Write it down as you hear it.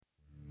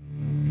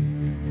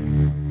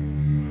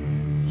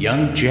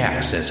young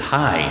Jack says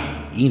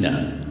hi,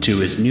 Ina, to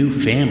his new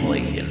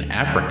family in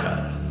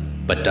Africa,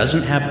 but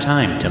doesn't have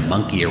time to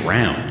monkey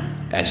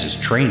around as his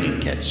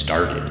training gets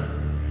started.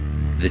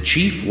 The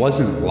chief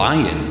wasn't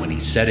lying when he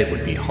said it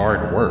would be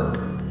hard work,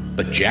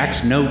 but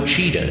Jack's no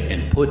cheetah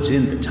and puts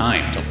in the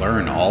time to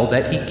learn all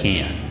that he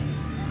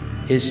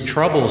can. His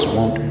troubles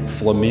won't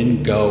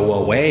flamingo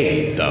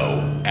away,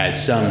 though,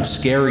 as some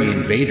scary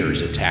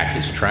invaders attack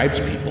his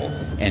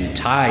tribespeople and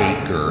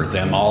tiger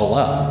them all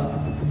up.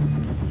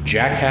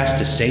 Jack has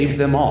to save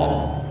them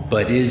all,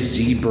 but is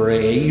he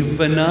brave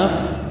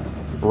enough?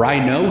 I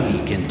know he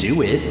can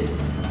do it.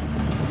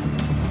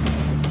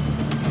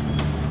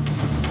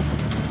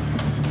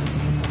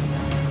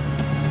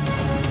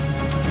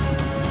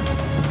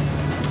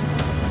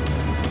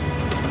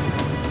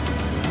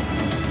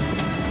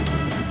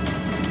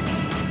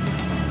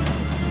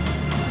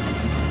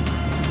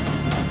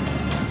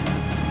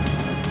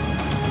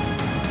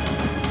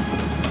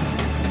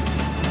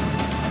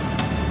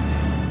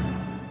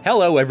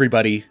 Hello,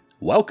 everybody.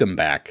 Welcome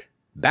back.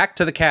 Back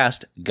to the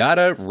cast.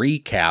 Gotta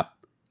recap.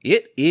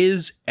 It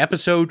is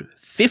episode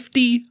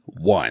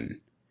 51.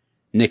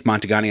 Nick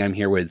Montagani, I'm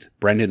here with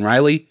Brendan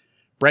Riley.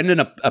 Brendan,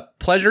 a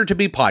pleasure to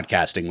be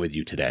podcasting with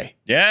you today.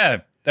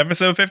 Yeah,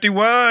 episode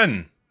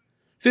 51.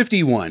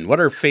 51. What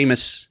are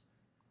famous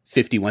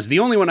 51s? The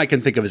only one I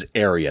can think of is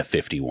Area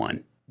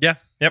 51. Yeah,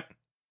 yep.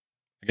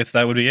 I guess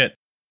that would be it.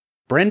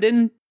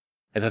 Brendan,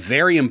 I have a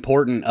very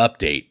important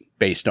update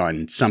based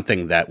on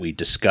something that we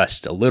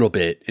discussed a little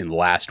bit in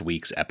last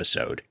week's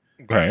episode.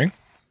 Okay.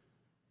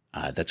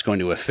 That's going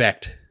to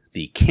affect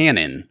the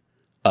canon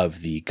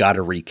of the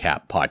Gotta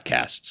Recap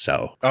podcast.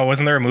 So,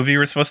 wasn't there a movie you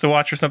were supposed to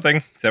watch or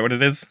something? Is that what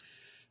it is?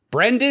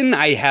 Brendan,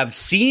 I have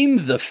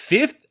seen The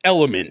Fifth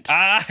Element.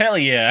 Ah, hell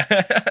yeah.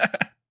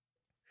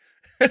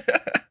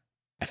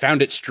 I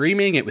found it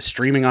streaming. It was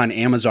streaming on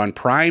Amazon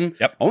Prime.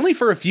 Yep. Only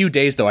for a few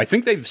days, though. I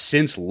think they've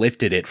since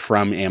lifted it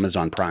from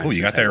Amazon Prime. Oh,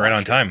 you got there right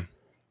on time.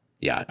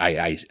 Yeah,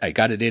 I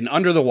got it in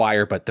under the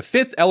wire, but The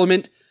Fifth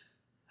Element,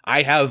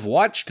 I have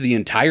watched the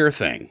entire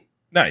thing.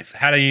 Nice.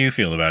 How do you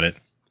feel about it?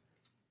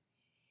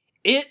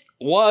 It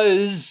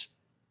was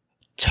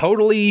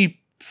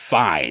totally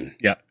fine.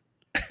 Yeah.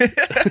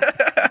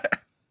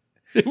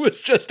 It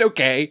was just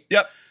okay.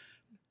 Yep.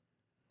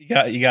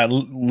 You got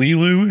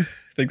Lilu. I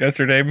think that's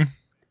her name.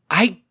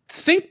 I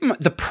think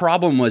the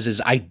problem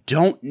was I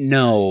don't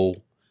know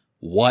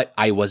what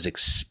I was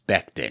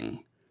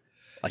expecting.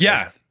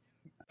 Yeah,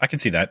 I can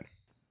see that.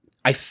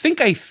 I think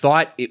I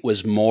thought it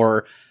was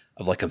more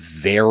of like a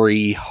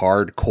very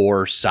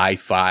hardcore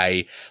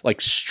sci-fi,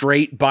 like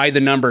straight by the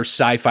numbers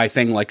sci-fi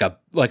thing, like a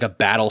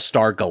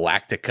Battlestar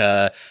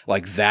Galactica,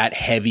 like that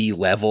heavy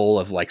level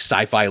of like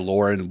sci-fi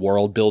lore and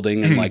world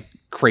building and like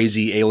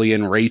crazy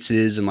alien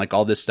races and like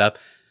all this stuff.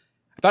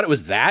 I thought it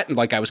was that, and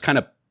like I was kind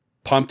of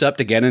pumped up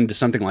to get into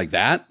something like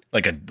that,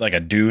 like a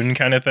Dune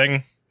kind of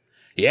thing.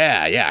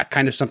 Yeah,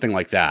 kind of something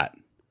like that.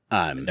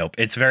 Nope,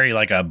 it's very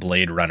like a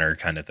Blade Runner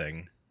kind of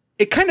thing.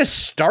 It kind of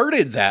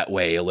started that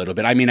way a little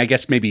bit. I mean, I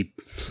guess maybe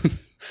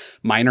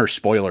minor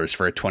spoilers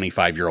for a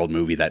 25-year-old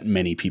movie that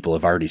many people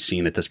have already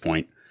seen at this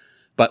point.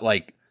 But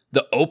like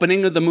the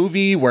opening of the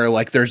movie where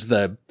like there's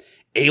the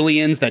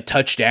aliens that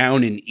touch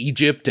down in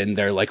Egypt and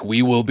they're like,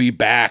 we will be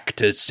back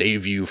to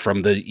save you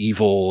from the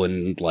evil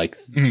and like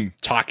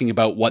talking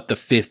about what the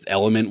fifth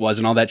element was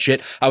and all that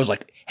shit. I was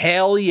like,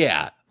 hell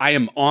yeah, I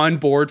am on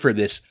board for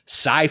this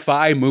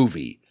sci-fi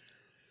movie.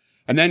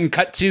 And then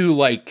cut to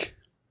like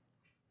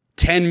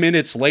 10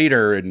 minutes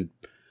later, and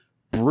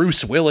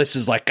Bruce Willis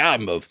is like,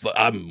 I'm a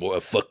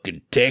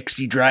fucking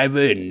taxi driver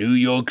in New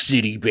York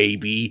City,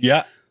 baby.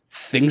 Yeah.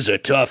 Things are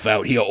tough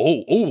out here.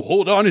 Oh,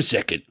 hold on a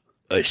second.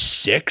 A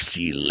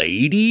sexy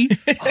lady?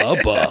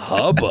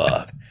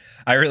 Hubba.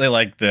 I really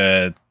like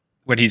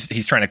when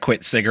he's trying to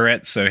quit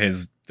cigarettes, so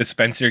his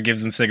dispenser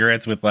gives him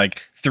cigarettes with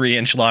like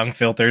 3-inch long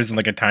filters and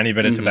like a tiny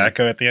bit of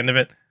tobacco at the end of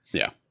it.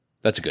 Yeah,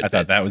 that's a good bit.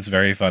 Thought that was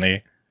very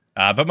funny.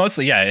 But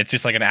mostly, yeah, it's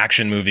just like an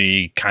action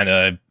movie, kind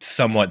of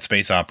somewhat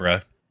space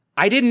opera.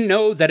 I didn't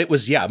know that it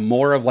was,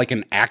 more of like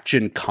an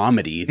action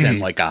comedy than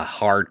like a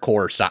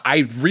hardcore I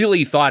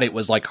really thought it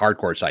was like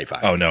hardcore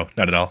sci-fi. Oh, no,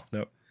 not at all.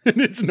 No.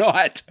 It's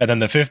not. And then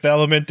the fifth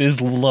element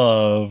is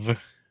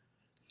love.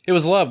 It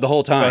was love the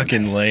whole time.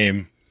 Fucking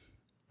lame.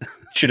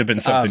 Should have been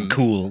something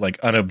cool, like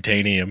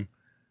unobtainium.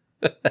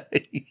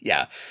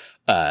 Yeah.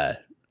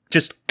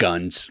 Just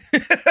guns.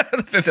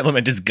 The fifth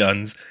element is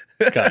guns.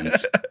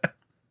 Guns.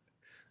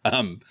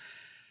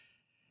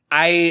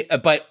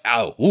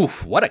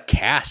 What a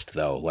cast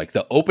though. Like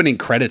the opening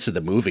credits of the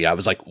movie, I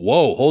was like,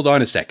 whoa, hold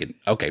on a second.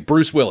 Okay,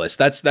 Bruce Willis,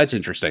 that's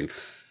interesting.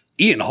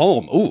 Ian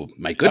Holm, ooh,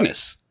 my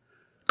goodness.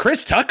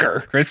 Chris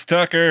Tucker. Chris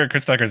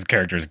Tucker's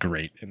character is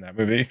great in that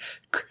movie.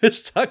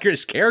 Chris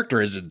Tucker's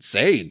character is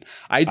insane.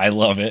 I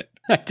love it.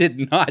 I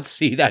did not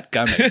see that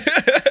coming.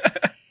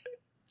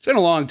 It's been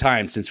a long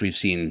time since we've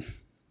seen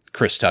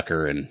Chris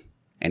Tucker in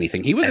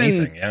anything. He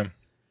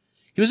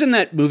was in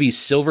that movie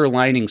Silver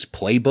Linings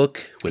Playbook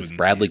with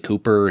Bradley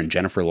Cooper and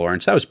Jennifer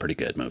Lawrence. That was a pretty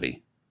good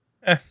movie.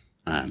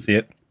 See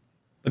it.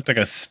 Looked like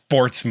a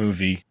sports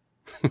movie.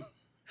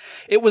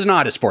 It was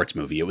not a sports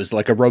movie. It was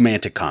like a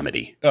romantic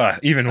comedy.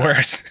 Even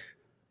worse.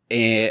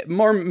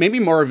 Maybe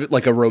more of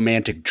like a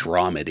romantic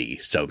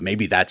dramedy. So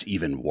maybe that's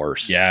even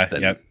worse.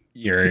 Yeah.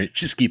 It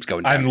just keeps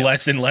going down. I'm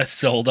less and less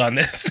sold on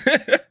this.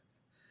 It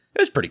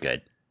was pretty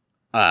good.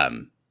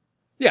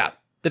 Yeah.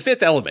 The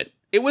Fifth Element.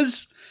 It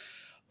was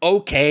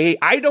okay.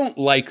 I don't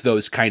like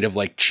those kind of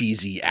like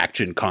cheesy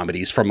action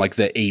comedies from like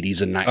the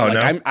 80s and 90s. Oh,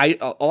 like,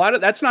 no? a lot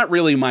of that's not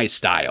really my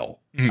style,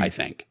 I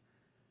think.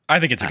 I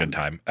think it's a good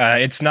time.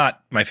 It's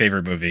not my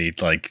favorite movie.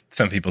 Like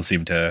some people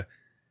seem to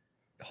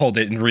hold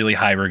it in really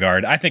high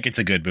regard. I think it's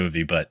a good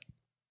movie, but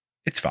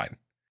it's fine.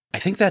 I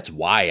think that's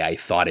why I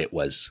thought it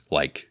was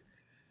like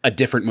a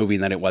different movie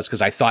than it was,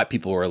 because I thought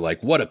people were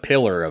like, what a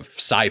pillar of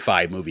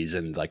sci-fi movies,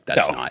 and like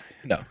that's not.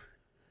 No.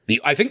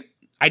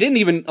 I didn't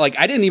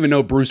even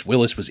know Bruce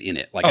Willis was in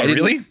it. Like,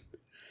 really?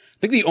 I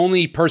think the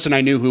only person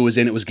I knew who was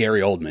in it was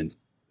Gary Oldman.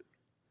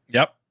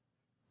 Yep.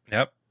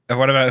 And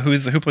what about who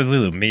plays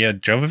Lulu? Mia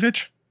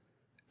Jovovich?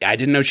 I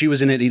didn't know she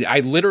was in it either. I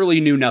literally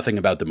knew nothing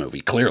about the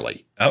movie,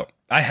 clearly. Oh,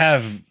 I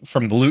have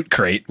from the Loot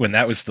Crate, when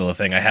that was still a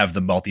thing, I have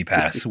the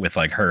multi-pass with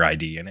like her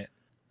ID in it.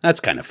 That's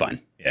kind of fun.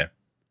 Yeah.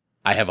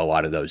 I have a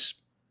lot of those.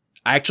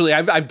 Actually,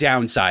 I've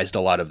downsized a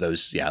lot of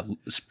those,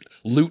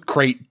 Loot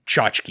Crate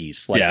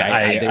tchotchkes. Like,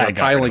 they were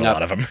piling up. A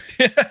lot of them.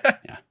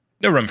 Yeah.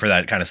 No room for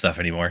that kind of stuff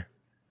anymore.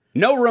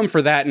 No room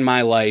for that in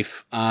my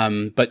life.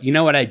 But you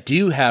know what I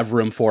do have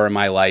room for in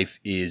my life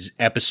is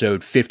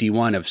episode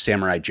 51 of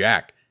Samurai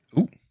Jack.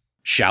 Ooh.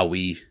 Shall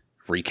we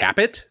recap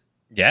it?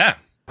 Yeah.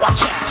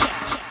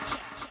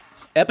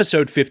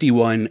 Episode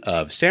 51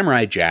 of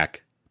Samurai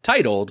Jack,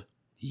 titled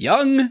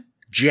Young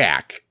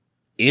Jack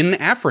in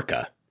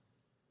Africa.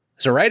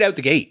 So right out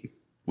the gate,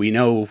 we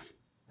know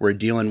we're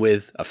dealing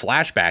with a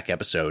flashback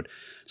episode,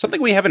 something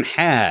we haven't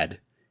had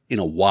in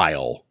a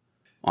while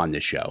on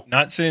this show.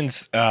 Not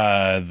since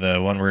the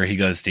one where he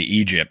goes to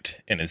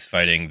Egypt and is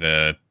fighting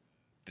the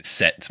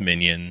Set's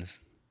minions.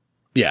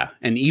 Yeah,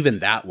 and even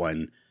that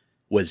one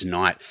was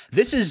not.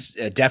 This is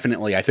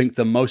definitely, I think,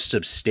 the most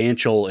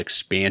substantial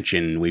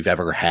expansion we've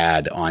ever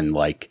had on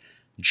like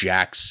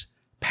Jack's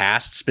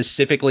past,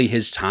 specifically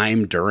his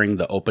time during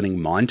the opening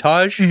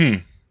montage.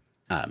 Mm-hmm.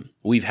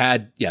 We've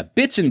had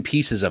bits and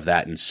pieces of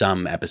that in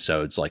some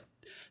episodes, like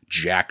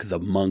Jack the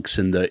Monks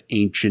and the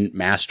Ancient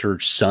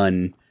Master's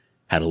Son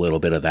had a little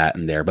bit of that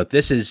in there. But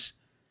this is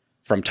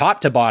from top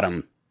to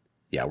bottom.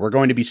 Yeah, we're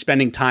going to be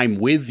spending time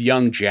with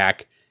young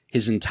Jack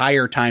his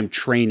entire time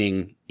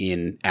training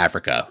in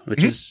Africa,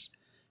 which is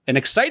an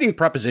exciting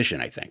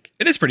proposition, I think.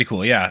 It is pretty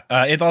cool, yeah.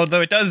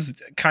 Although it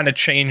does kind of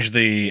change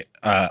the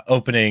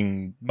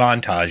opening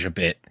montage a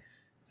bit,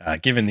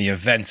 given the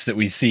events that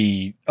we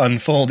see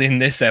unfold in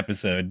this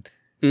episode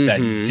that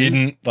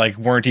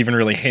weren't even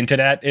really hinted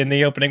at in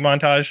the opening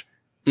montage.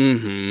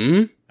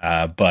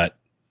 But,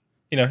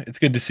 it's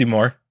good to see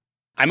more.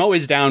 I'm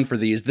always down for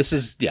these. This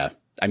is,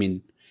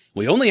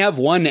 we only have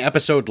one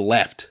episode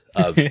left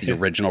of the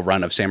original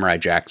run of Samurai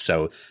Jack,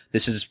 so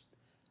this is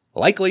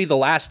likely the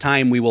last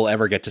time we will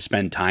ever get to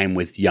spend time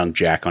with young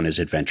Jack on his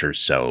adventures.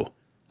 So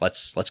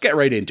let's get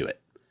right into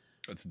it.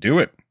 Let's do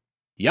it.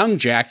 Young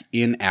Jack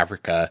in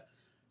Africa,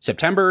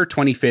 September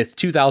 25th,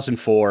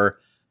 2004.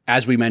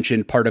 As we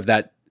mentioned, part of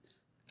that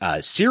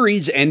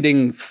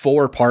series-ending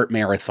 4-part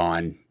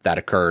marathon that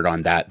occurred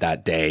on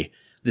that day.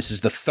 This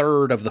is the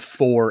third of the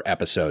 4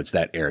 episodes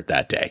that aired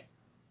that day.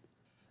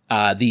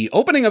 The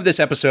opening of this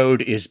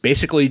episode is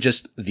basically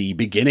just the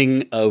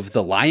beginning of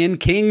The Lion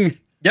King.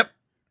 Yep,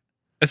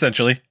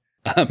 essentially.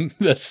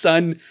 The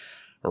sun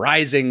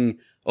rising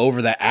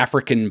over the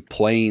African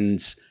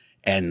plains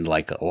and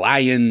like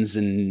lions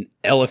and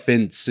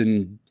elephants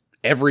and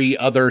every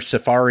other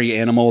safari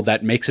animal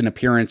that makes an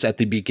appearance at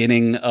the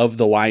beginning of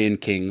The Lion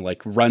King,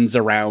 like runs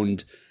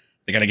around.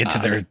 They got to get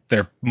to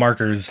their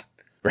markers.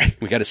 Right.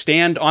 We got to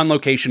stand on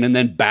location and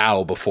then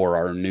bow before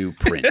our new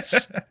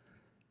prince.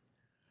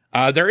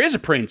 There is a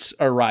prince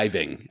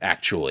arriving,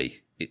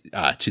 actually,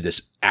 to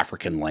this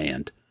African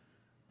land.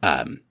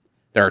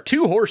 There are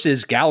 2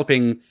 horses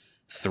galloping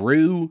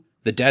through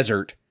the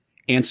desert,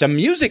 and some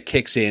music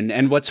kicks in.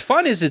 And what's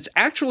fun is it's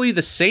actually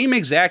the same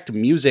exact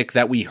music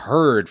that we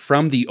heard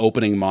from the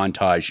opening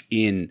montage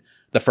in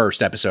the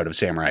first episode of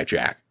Samurai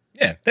Jack.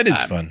 Yeah, that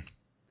is fun.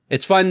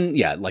 It's fun,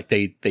 like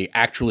they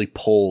actually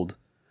pulled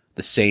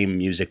the same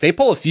music. They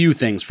pull a few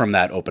things from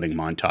that opening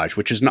montage,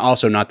 which is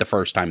also not the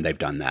first time they've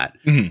done that,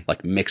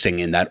 like mixing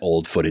in that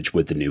old footage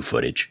with the new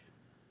footage.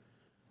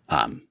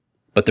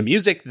 But the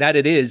music that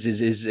it is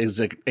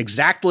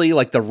exactly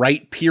like the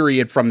right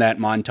period from that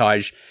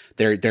montage.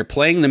 They're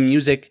playing the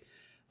music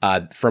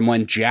from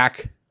when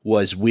Jack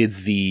was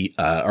with the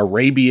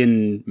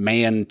Arabian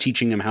man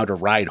teaching him how to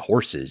ride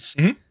horses.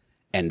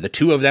 And the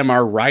 2 of them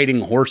are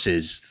riding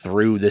horses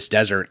through this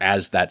desert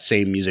as that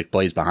same music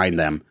plays behind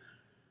them.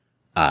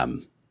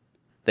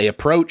 They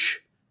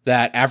approach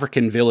that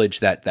African village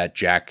that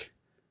Jack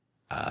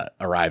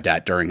arrived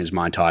at during his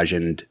montage.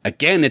 And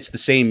again, it's the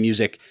same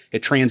music.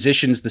 It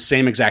transitions the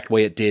same exact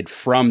way it did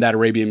from that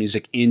Arabian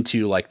music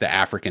into like the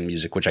African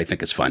music, which I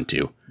think is fun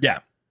too. Yeah.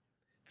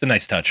 It's a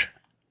nice touch.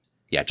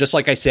 Yeah. Just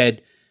like I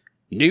said,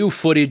 new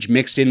footage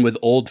mixed in with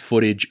old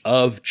footage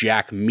of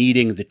Jack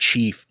meeting the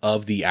chief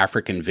of the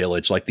African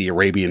village, like the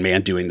Arabian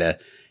man doing the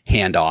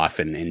handoff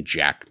and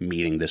Jack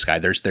meeting this guy.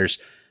 There's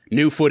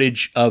new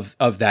footage of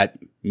that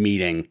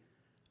meeting.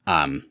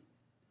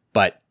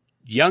 But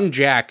young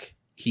Jack,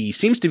 he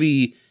seems to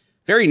be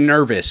very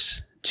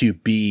nervous to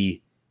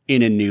be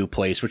in a new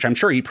place, which I'm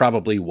sure he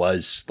probably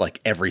was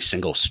like every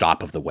single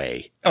stop of the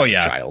way. Oh,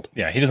 yeah. Child.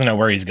 Yeah. He doesn't know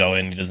where he's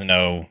going. He doesn't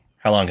know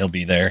how long he'll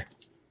be there.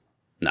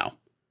 No.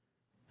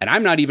 And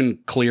I'm not even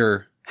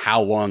clear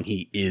how long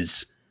he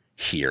is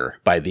here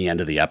by the end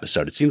of the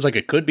episode. It seems like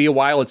it could be a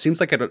while. It seems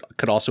like it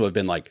could also have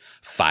been like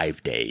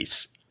 5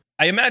 days.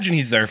 I imagine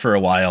he's there for a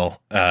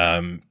while,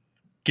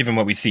 given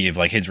what we see of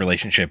like his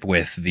relationship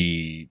with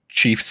the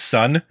chief's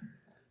son.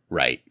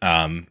 Right.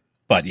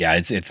 But yeah,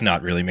 it's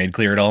not really made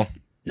clear at all.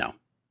 No.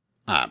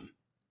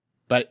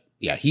 But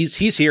yeah, he's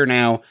here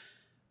now.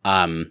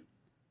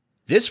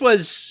 This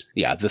was,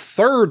 the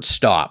third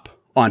stop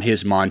on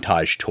his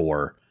montage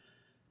tour,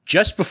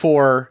 just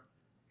before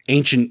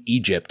ancient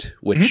Egypt,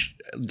 which,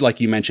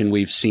 like you mentioned,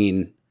 we've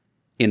seen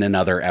in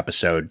another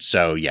episode.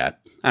 So yeah,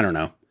 I don't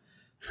know.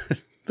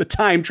 The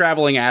time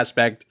traveling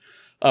aspect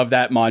of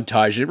that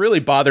montage, it really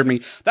bothered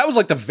me. That was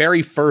like the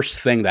very first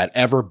thing that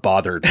ever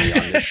bothered me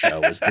on this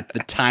show is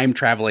the time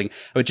traveling.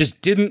 It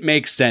just didn't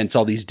make sense,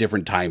 all these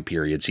different time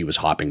periods he was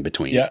hopping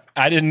between. Yeah,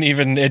 it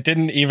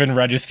didn't even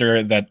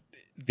register that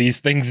these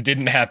things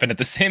didn't happen at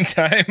the same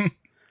time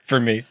for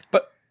me.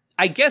 But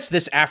I guess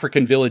this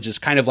African village is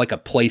kind of like a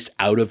place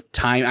out of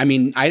time. I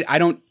mean, I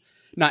don't,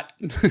 not,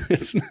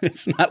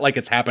 it's not like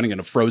it's happening in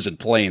a frozen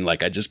plain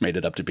like I just made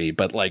it up to be,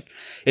 but like,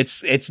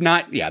 it's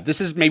not,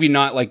 this is maybe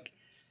not like,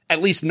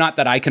 at least not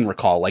that I can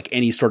recall, like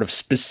any sort of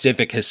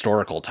specific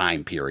historical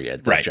time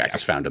period that Jack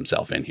has found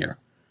himself in here.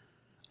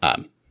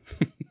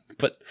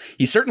 But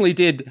he certainly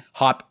did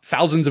hop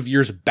thousands of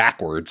years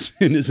backwards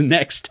in his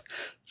next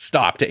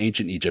stop to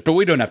ancient Egypt, but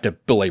we don't have to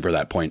belabor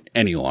that point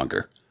any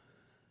longer.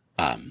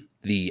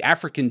 The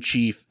African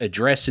chief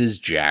addresses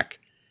Jack.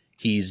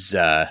 He's,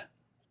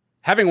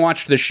 having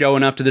watched the show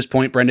enough to this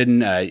point,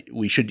 Brendan,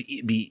 we should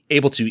be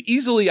able to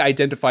easily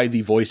identify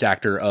the voice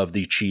actor of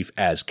the chief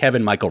as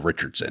Kevin Michael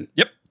Richardson.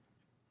 Yep.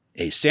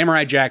 A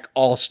Samurai Jack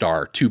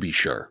all-star, to be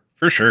sure.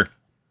 For sure.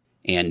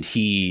 And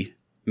he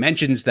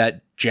mentions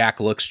that Jack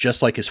looks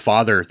just like his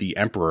father, the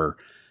Emperor,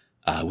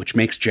 which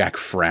makes Jack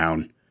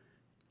frown.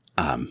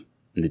 And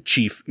the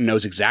chief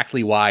knows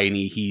exactly why, and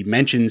he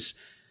mentions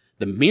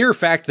the mere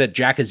fact that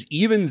Jack is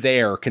even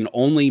there can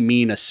only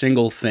mean a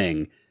single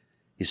thing.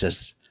 He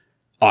says,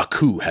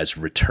 Aku has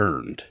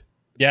returned.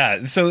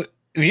 Yeah, so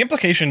the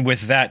implication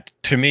with that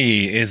to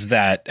me is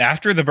that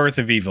after the birth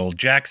of evil,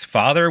 Jack's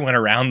father went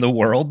around the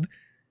world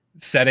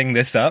setting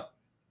this up,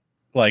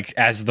 like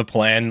as the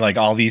plan. Like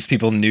all these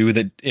people knew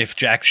that if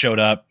Jack showed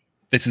up,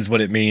 this is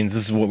what it means.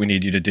 This is what we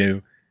need you to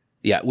do.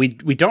 Yeah, we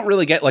don't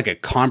really get like a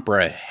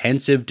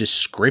comprehensive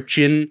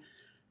description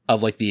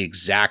of like the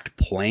exact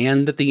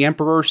plan that the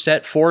Emperor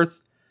set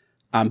forth.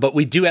 But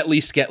we do at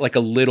least get like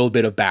a little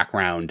bit of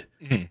background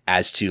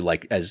as to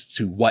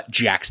what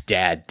Jack's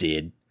dad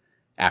did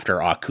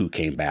after Aku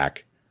came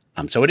back.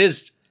 So it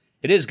is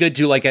good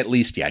to like at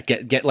least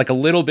get like a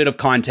little bit of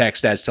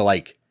context as to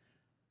like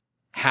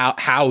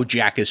how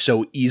Jack is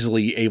so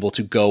easily able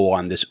to go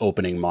on this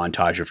opening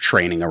montage of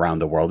training around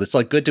the world. It's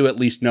like good to at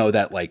least know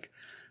that like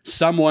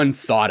someone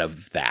thought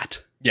of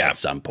that at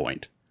some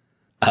point.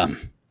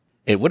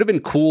 It would have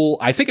been cool.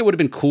 I think it would have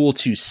been cool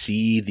to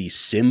see the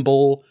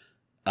symbol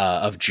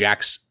of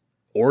Jack's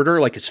order,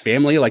 like his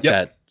family, like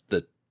that,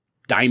 the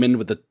diamond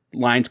with the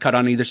lines cut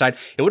on either side.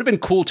 It would have been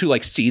cool to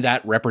like see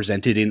that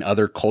represented in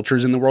other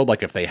cultures in the world.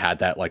 Like if they had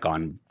that like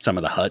on some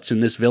of the huts in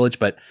this village,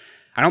 but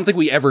I don't think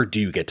we ever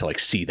do get to like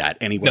see that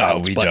anywhere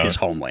else but his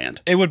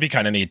homeland. It would be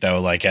kind of neat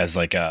though, like as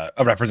like a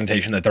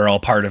representation that they're all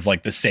part of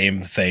like the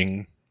same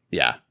thing.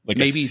 Yeah. Like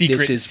maybe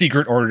this is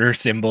secret order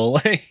symbol.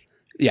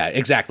 Yeah,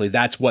 exactly.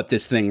 That's what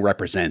this thing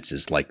represents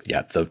is like,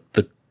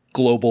 the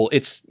global,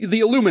 it's the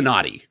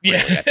Illuminati. Really,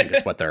 I think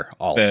is what they're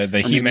all.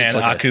 the He-Man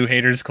like Aku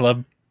haters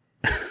club.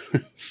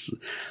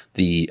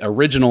 The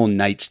original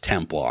Knights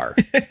Templar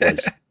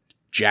was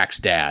Jack's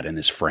dad and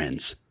his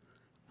friends.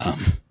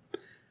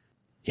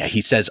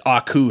 He says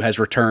Aku has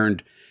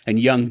returned, and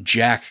young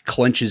Jack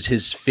clenches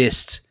his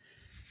fist,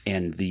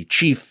 and the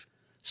chief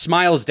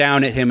smiles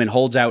down at him and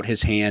holds out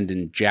his hand,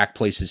 and Jack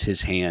places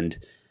his hand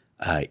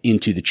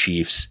into the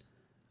chief's.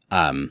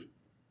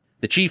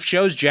 The chief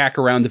shows Jack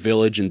around the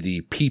village and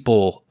the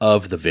people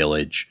of the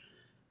village,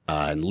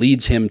 and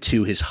leads him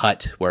to his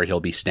hut where he'll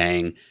be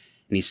staying.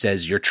 And he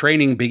says, your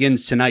training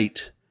begins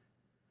tonight.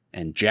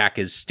 And Jack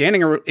is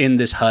standing in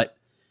this hut,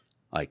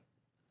 like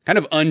kind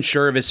of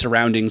unsure of his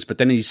surroundings, but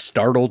then he's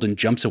startled and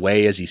jumps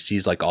away as he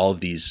sees like all of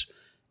these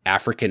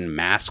African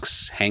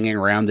masks hanging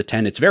around the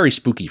tent. It's very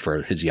spooky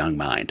for his young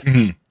mind.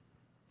 Mm-hmm.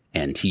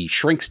 And he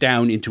shrinks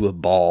down into a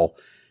ball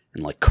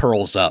and like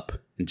curls up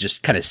and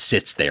just kind of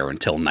sits there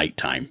until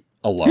nighttime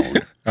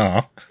alone.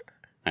 Oh,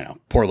 I know,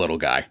 poor little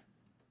guy.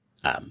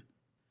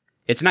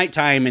 It's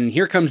nighttime, and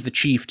here comes the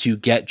chief to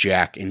get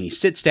Jack, and he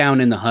sits down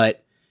in the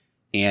hut,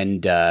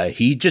 and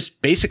he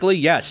just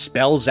basically,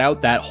 spells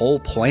out that whole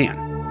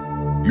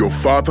plan. Your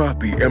father,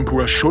 the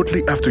emperor,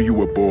 shortly after you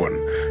were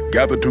born,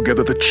 gathered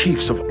together the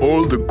chiefs of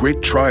all the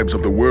great tribes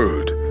of the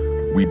world.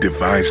 We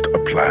devised a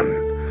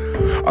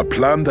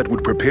plan that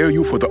would prepare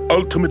you for the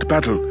ultimate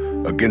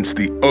battle against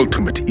the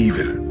ultimate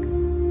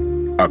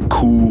evil.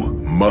 Aku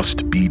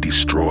must be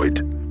destroyed,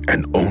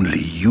 and only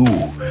you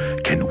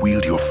can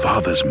wield your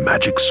father's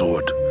magic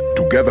sword.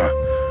 Together,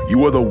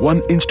 you are the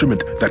one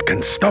instrument that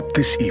can stop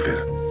this evil.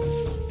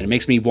 And it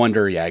makes me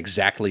wonder,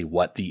 exactly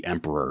what the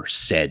emperor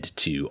said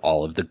to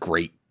all of the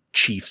great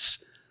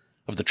chiefs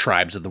of the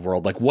tribes of the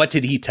world. Like, what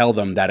did he tell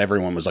them that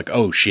everyone was like,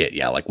 oh shit,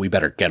 like we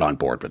better get on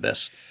board with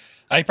this?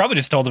 I probably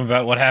just told them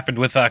about what happened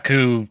with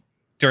Aku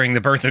during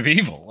the birth of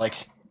evil. Like,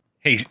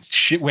 hey,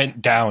 shit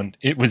went down.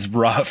 It was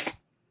rough.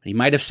 He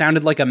might have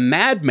sounded like a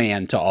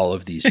madman to all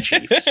of these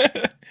chiefs.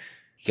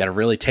 You got to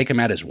really take him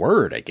at his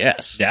word, I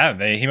guess. Yeah,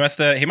 he must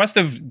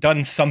have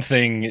done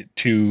something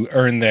to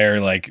earn their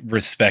like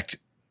respect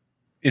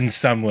in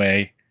some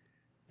way.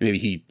 Maybe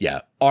he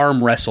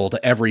arm wrestled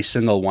every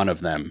single one of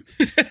them,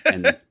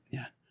 and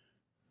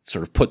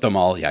sort of put them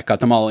all got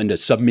them all into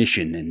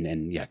submission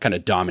and kind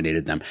of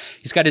dominated them.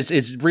 He's got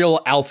his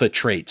real alpha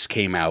traits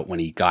came out when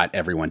he got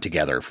everyone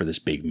together for this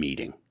big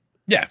meeting.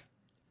 Yeah.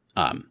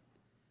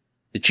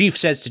 The chief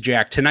says to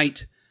Jack,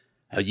 tonight,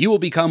 you will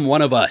become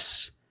one of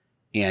us,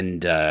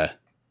 and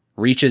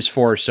reaches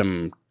for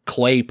some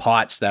clay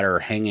pots that are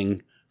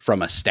hanging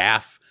from a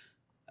staff.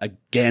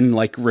 Again,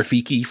 like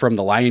Rafiki from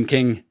The Lion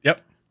King.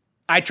 Yep.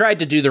 I tried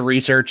to do the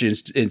research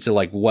into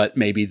like what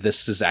maybe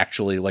this is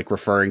actually like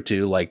referring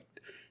to, like,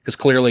 because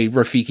clearly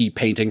Rafiki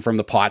painting from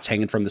the pots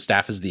hanging from the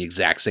staff is the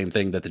exact same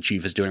thing that the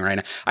chief is doing right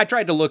now. I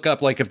tried to look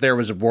up like if there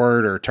was a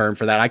word or a term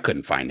for that. I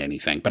couldn't find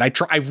anything, but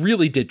I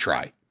really did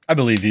try. I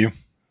believe you.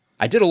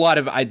 I did a lot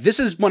of, this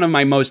is one of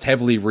my most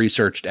heavily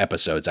researched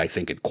episodes, I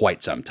think, in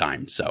quite some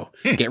time. So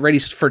get ready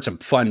for some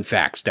fun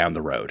facts down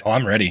the road. Oh,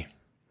 I'm ready.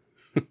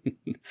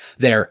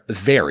 They're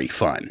very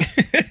fun.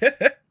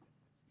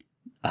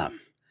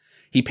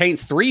 He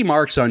paints 3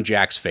 marks on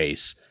Jack's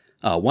face.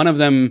 One of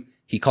them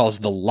he calls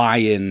the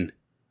lion,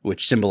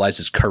 which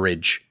symbolizes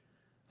courage.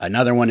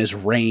 Another one is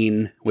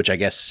rain, which I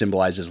guess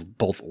symbolizes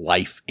both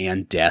life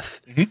and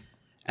death. Mm-hmm.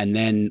 And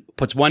then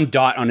puts 1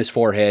 dot on his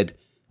forehead,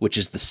 which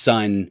is the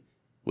sun,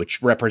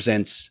 which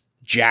represents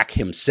Jack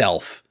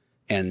himself.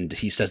 And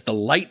he says, the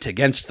light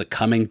against the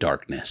coming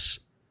darkness.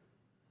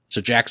 So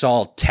Jack's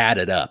all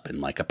tatted up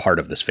and like a part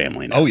of this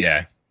family now. Oh,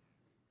 yeah.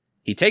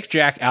 He takes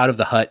Jack out of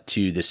the hut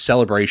to this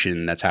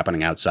celebration that's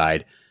happening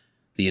outside.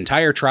 The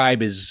entire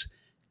tribe is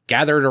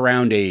gathered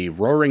around a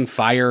roaring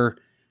fire,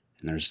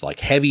 and there's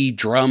like heavy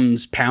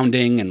drums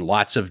pounding and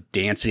lots of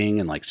dancing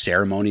and like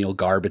ceremonial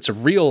garb. It's a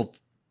real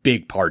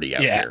big party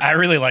out here. Yeah, I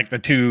really like the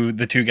two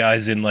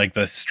guys in like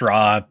the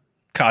straw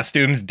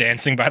costumes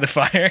dancing by the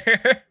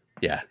fire.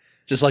 Yeah,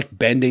 just like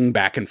bending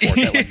back and forth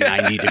at like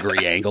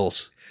 90-degree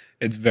angles.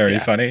 It's very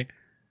funny.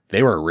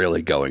 They were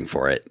really going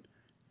for it.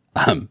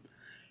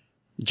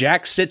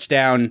 Jack sits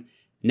down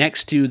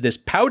next to this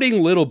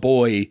pouting little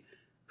boy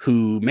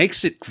who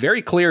makes it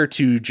very clear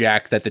to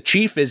Jack that the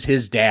chief is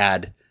his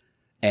dad,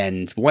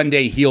 and one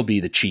day he'll be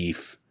the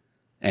chief,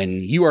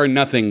 and you are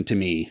nothing to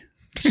me,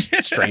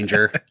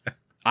 stranger.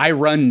 I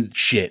run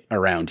shit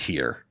around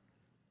here.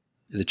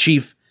 The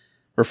chief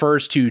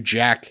refers to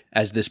Jack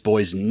as this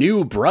boy's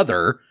new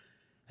brother,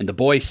 and the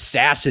boy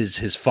sasses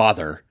his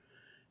father,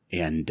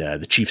 and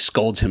the chief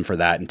scolds him for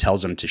that and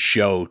tells him to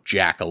show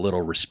Jack a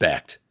little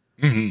respect.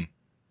 Mm-hmm.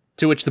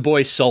 To which the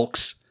boy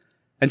sulks,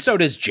 and so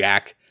does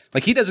Jack.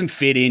 Like, he doesn't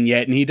fit in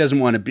yet, and he doesn't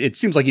want to be, it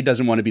seems like he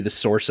doesn't want to be the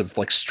source of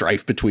like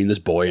strife between this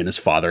boy and his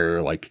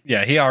father. Like,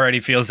 yeah, he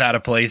already feels out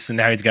of place, and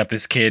now he's got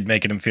this kid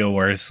making him feel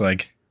worse.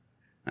 Like,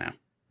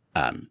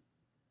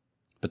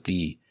 but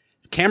the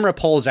camera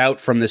pulls out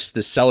from this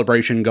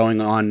celebration going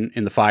on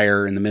in the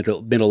fire in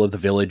the middle of the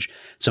village.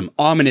 Some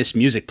ominous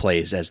music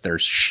plays as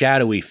there's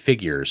shadowy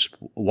figures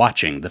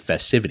watching the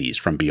festivities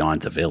from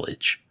beyond the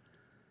village.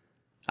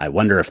 I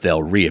wonder if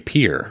they'll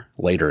reappear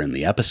later in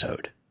the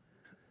episode.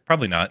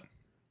 Probably not.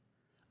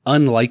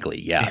 Unlikely,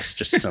 yes.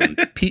 Just some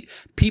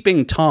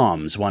peeping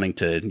toms wanting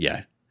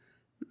to,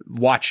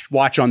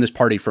 watch on this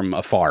party from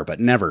afar, but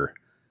never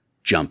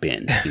jump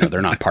in. You know,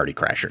 they're not party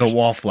crashers. The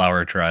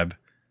Wallflower tribe.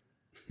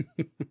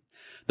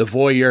 The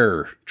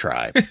Voyeur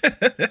tribe.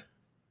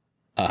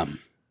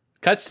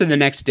 Cuts to the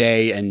next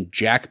day, and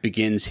Jack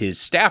begins his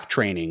staff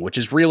training, which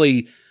is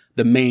really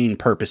the main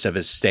purpose of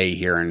his stay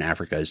here in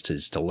Africa, is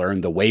to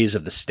learn the ways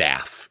of the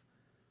staff.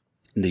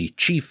 The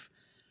chief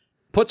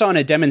puts on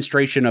a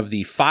demonstration of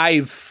the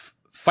 5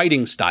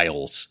 fighting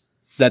styles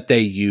that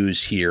they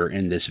use here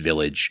in this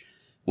village,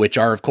 which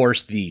are, of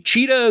course, the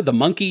cheetah, the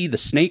monkey, the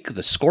snake,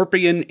 the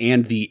scorpion,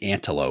 and the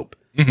antelope.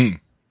 Mm-hmm.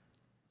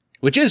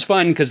 which is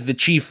fun because the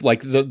chief,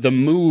 like the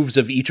moves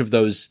of each of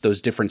those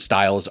different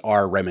styles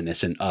are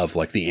reminiscent of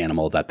like the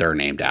animal that they're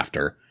named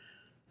after.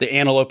 The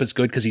antelope is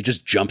good because he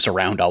just jumps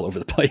around all over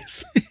the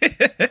place.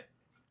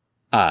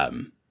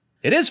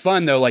 It is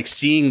fun though, like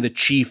seeing the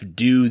chief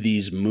do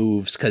these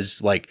moves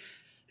because like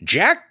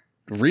Jack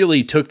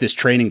really took this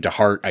training to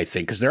heart, I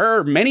think, because there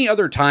are many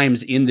other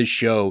times in the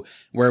show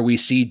where we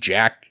see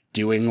Jack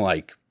doing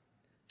like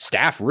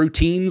staff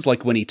routines,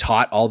 like when he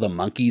taught all the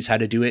monkeys how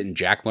to do it and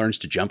Jack learns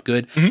to jump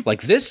good. Mm-hmm.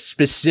 Like this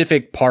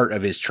specific part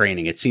of his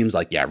training, it seems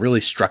like, yeah,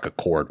 really struck a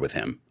chord with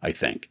him, I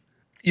think.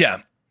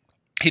 Yeah.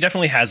 He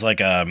definitely has like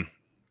a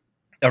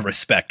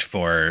respect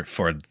for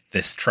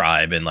this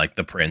tribe and like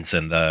the prince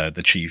and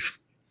the chief.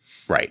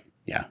 Right.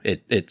 Yeah.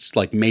 It's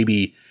like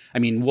maybe, I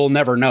mean, we'll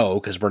never know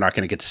because we're not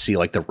going to get to see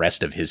like the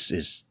rest of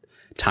his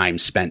time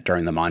spent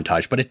during the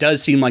montage, but it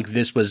does seem like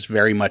this was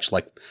very much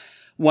like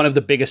one of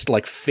the biggest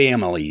like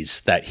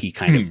families that he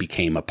kind of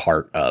became a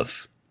part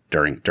of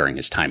during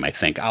his time, I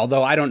think.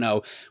 Although I don't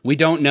know, we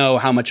don't know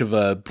how much of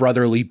a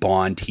brotherly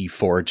bond he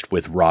forged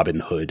with Robin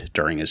Hood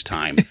during his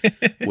time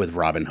with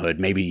Robin Hood.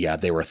 Maybe, yeah,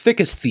 they were thick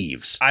as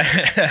thieves.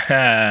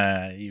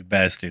 You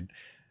bastard.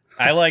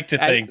 I like to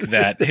think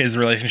that his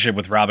relationship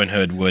with Robin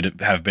Hood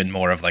would have been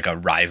more of like a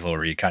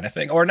rivalry kind of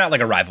thing, or not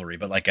like a rivalry,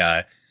 but like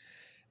a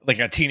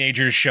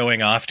teenagers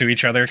showing off to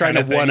each other, trying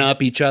to one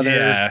up each other.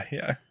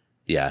 Yeah.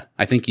 Yeah,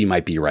 I think you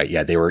might be right.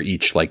 Yeah, they were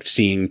each like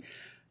seeing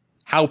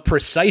how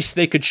precise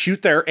they could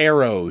shoot their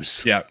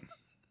arrows. Yeah.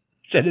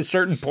 Which at a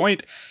certain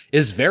point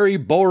is very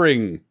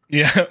boring.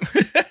 Yeah.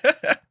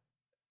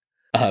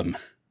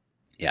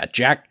 Yeah,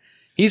 Jack,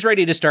 he's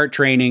ready to start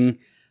training.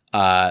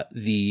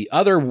 The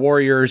other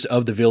warriors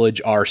of the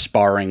village are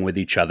sparring with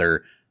each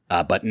other,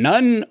 but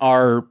none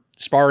are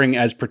sparring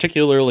as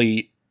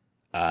particularly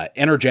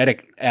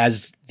energetic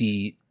as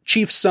the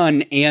chief's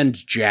son and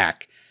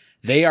Jack.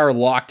 They are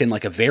locked in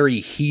like a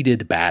very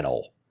heated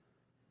battle.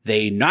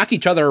 They knock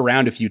each other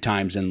around a few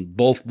times and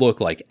both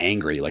look like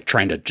angry, like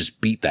trying to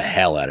just beat the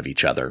hell out of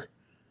each other.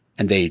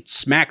 And they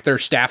smack their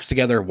staffs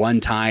together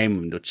one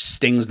time, which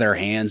stings their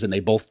hands, and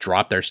they both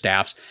drop their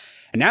staffs.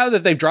 And now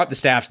that they've dropped the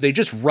staffs, they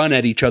just run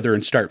at each other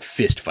and start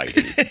fist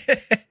fighting.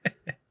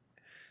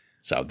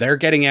 So they're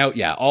getting out,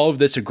 yeah, all of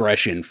this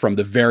aggression from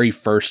the very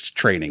first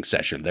training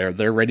session.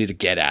 They're ready to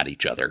get at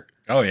each other.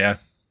 Oh, yeah.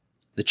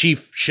 The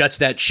chief shuts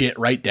that shit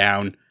right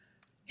down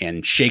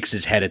and shakes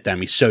his head at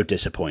them. He's so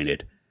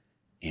disappointed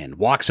and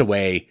walks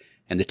away.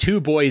 And the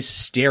two boys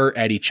stare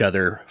at each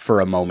other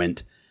for a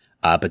moment.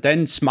 But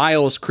then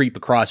smiles creep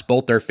across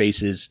both their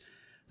faces.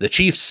 The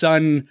chief's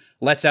son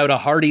lets out a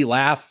hearty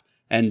laugh.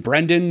 And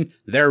Brendan,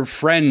 they're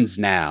friends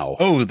now.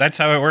 Oh, that's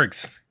how it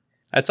works.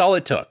 That's all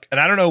it took.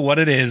 And I don't know what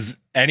it is.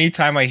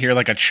 Anytime I hear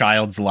like a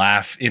child's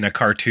laugh in a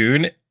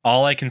cartoon,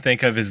 all I can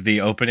think of is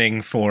the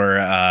opening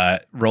for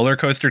Roller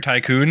Coaster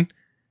Tycoon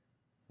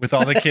with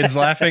all the kids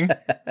laughing.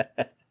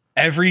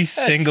 Every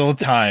single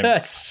time.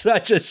 That's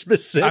such a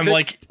specific I'm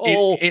like,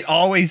 it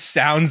always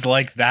sounds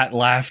like that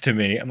laugh to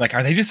me. I'm like,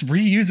 are they just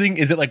reusing?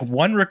 Is it like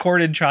one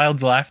recorded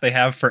child's laugh they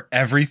have for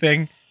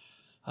everything?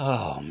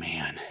 Oh,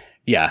 man.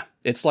 Yeah.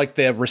 It's like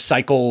the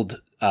recycled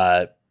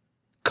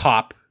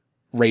cop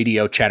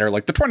radio chatter,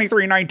 like the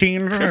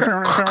 2319.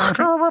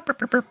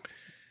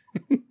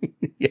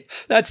 Yeah,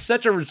 that's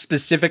such a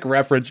specific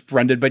reference,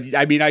 Brendan, but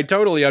I mean, I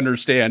totally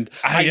understand.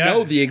 I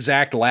know the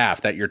exact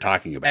laugh that you're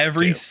talking about.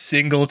 Every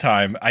single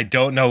time. I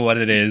don't know what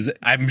it is.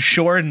 I'm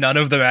sure none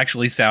of them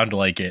actually sound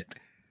like it.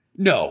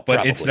 No,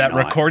 but it's that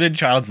not. Recorded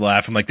child's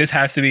laugh. I'm like, this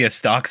has to be a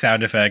stock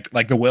sound effect,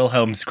 like the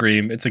Wilhelm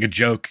scream. It's like a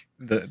joke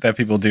that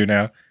people do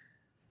now.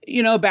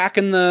 You know, back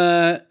in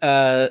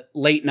the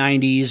late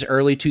 90s,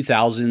 early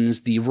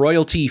 2000s, the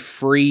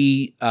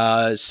royalty-free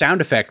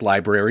sound effect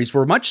libraries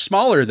were much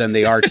smaller than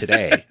they are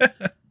today.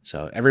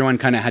 So everyone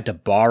kind of had to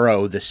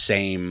borrow the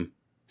same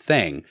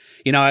thing.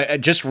 You know, I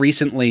just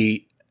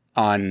recently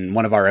on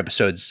one of our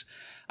episodes,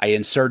 I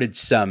inserted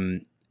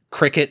some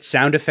cricket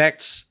sound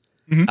effects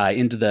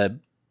into the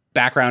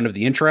background of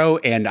the intro,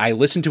 and I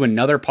listened to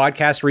another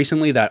podcast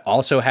recently that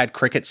also had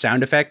cricket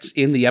sound effects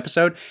in the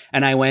episode,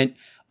 and I went,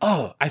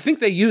 oh, I think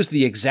they used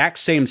the exact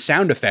same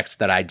sound effects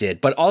that I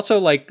did, but also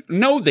like,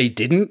 no, they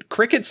didn't.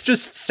 Crickets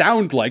just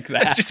sound like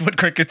that. That's just what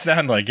crickets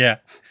sound like, yeah.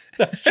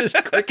 That's just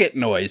cricket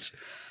noise.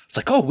 It's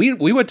like, oh, we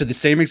went to the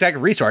same exact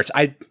resource.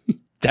 I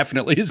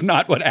definitely is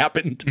not what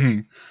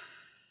happened.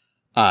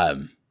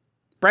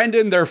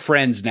 Brendan, they're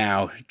friends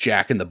now,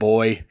 Jack and the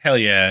boy. Hell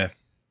yeah.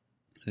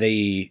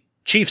 The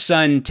chief's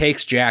son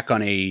takes Jack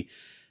on a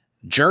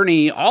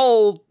journey to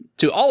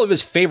all of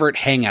his favorite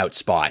hangout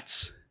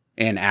spots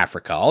in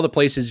Africa, all the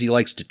places he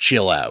likes to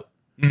chill out.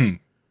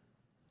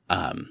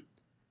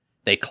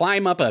 They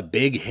climb up a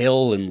big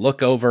hill and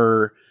look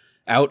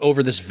out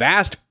over this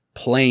vast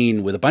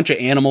plain with a bunch of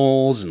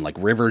animals and like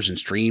rivers and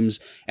streams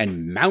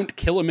and Mount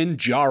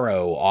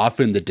Kilimanjaro off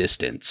in the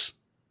distance.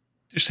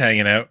 Just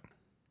hanging out.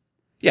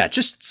 Yeah,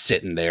 just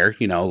sitting there,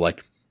 you know,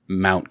 like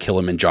Mount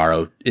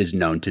Kilimanjaro is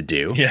known to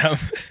do. Yeah.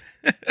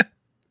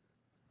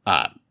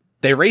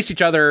 They race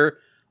each other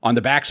on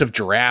the backs of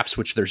giraffes,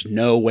 which there's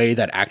no way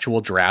that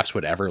actual giraffes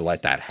would ever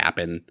let that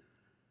happen.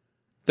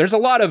 There's a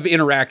lot of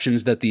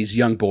interactions that these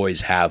young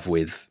boys have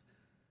with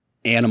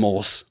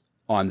animals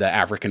on the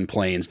African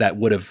plains that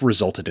would have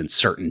resulted in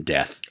certain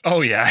death.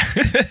 Oh, yeah.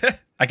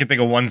 I can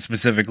think of one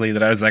specifically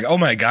that I was like, oh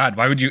my God,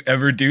 why would you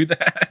ever do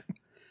that?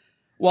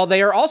 Well,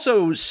 they are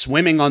also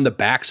swimming on the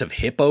backs of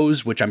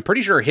hippos, which I'm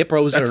pretty sure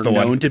hippos are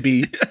known to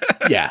be.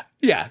 Yeah,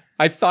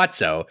 I thought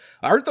so.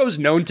 Aren't those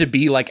known to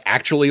be like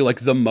actually like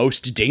the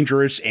most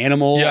dangerous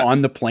animal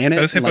on the planet?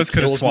 Those hippos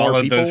could have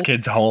swallowed those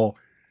kids whole.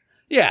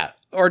 Yeah,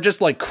 or just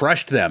like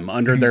crushed them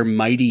under their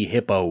mighty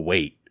hippo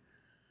weight.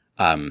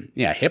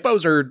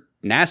 Hippos are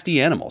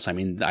nasty animals. I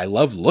mean, I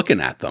love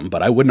looking at them,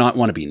 but I would not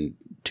want to be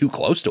too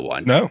close to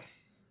one. No.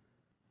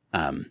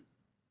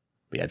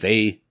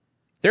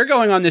 They're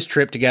going on this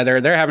trip together.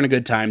 They're having a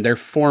good time. They're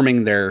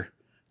forming their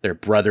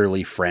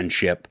brotherly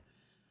friendship.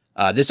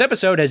 This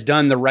episode has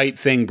done the right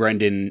thing,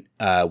 Brendan,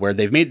 where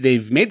they've made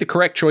the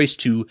correct choice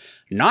to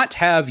not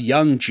have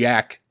young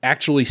Jack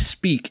actually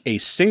speak a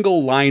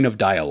single line of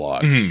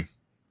dialogue. Mm-hmm.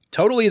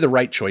 Totally the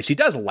right choice. He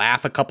does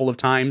laugh a couple of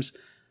times,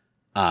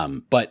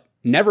 but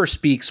never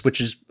speaks,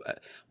 which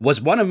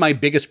was one of my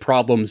biggest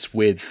problems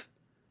with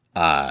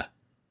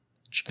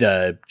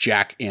the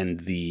Jack and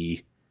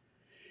the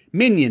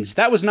Minions.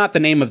 That was not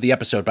the name of the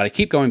episode, but I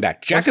keep going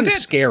back. Jack and the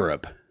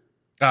Scarab.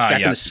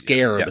 Jack and the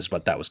Scarab is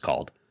what that was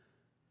called.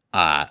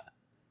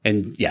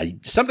 And yeah,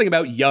 something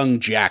about young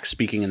Jack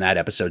speaking in that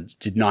episode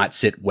did not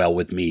sit well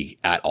with me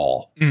at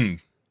all. Mm.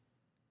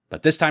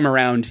 But this time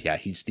around,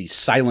 he's the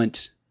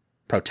silent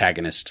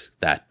protagonist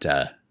that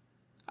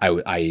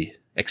I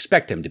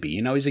expect him to be.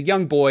 You know, he's a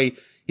young boy.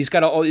 He's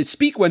got to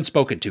speak when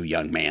spoken to,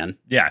 young man.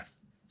 Yeah.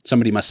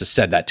 Somebody must have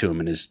said that to him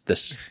in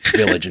this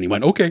village, and he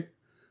went, okay.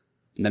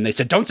 And then they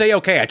said, don't say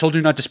okay, I told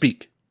you not to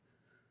speak.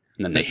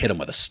 And then they hit him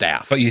with a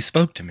staff. But you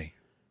spoke to me.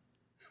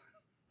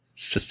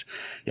 It's just,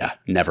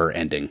 never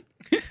ending.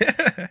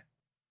 The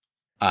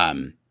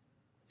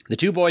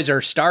two boys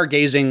are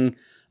stargazing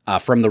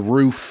from the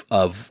roof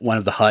of one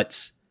of the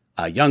huts.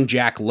 Young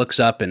Jack looks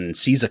up and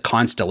sees a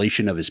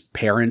constellation of his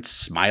parents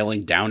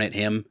smiling down at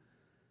him.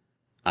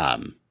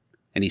 And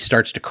he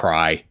starts to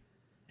cry.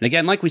 And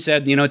again, like we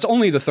said, it's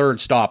only the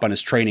third stop on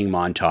his training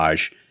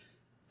montage.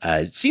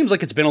 It seems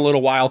like it's been a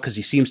little while because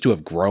he seems to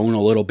have grown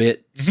a little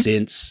bit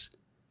since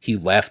he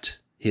left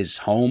his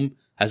home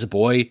as a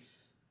boy.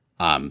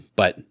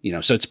 But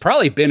so it's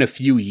probably been a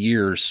few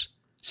years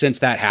since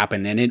that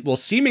happened, and it will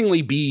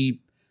seemingly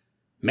be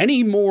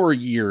many more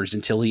years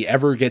until he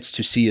ever gets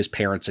to see his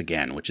parents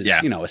again, which is,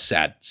 a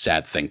sad,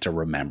 sad thing to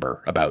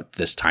remember about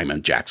this time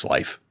in Jack's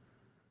life.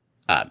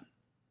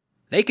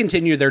 They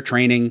continue their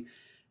training.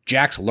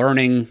 Jack's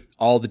learning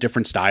all the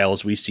different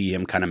styles. We see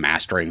him kind of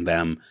mastering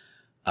them.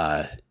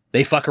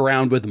 They fuck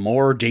around with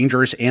more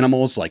dangerous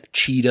animals like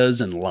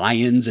cheetahs and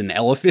lions and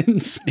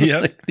elephants. Yeah.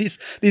 Like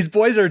these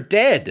boys are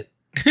dead.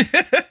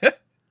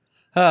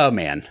 Oh,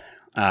 man.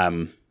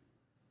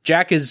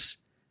 Jack is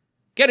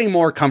getting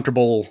more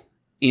comfortable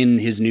in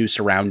his new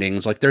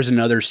surroundings. Like, there's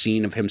another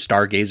scene of him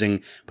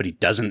stargazing, but he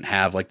doesn't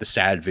have like the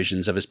sad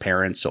visions of his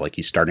parents. So like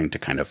he's starting to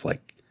kind of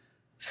like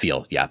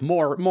feel,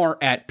 more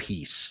at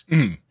peace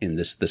in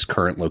this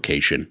current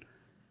location.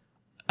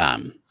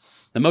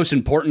 The most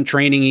important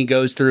training he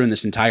goes through in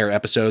this entire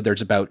episode,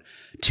 there's about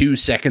 2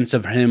 seconds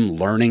of him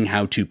learning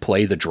how to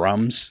play the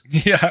drums.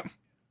 Yeah.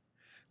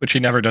 Which he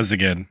never does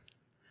again.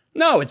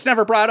 No, it's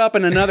never brought up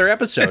in another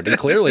episode. And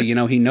clearly,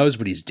 he knows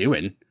what he's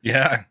doing.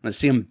 Yeah. Let's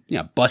see him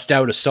bust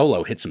out a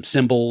solo, hit some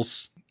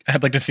cymbals.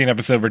 I'd like to see an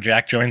episode where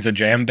Jack joins a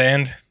jam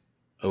band.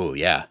 Oh,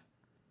 yeah.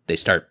 They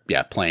start,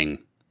 playing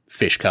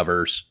Fish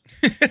covers.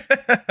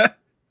 That'd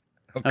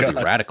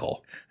be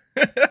radical.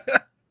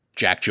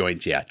 Jack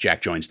joins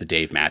the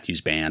Dave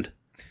Matthews Band.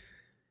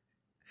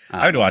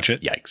 I would watch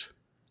it. Yikes.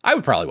 I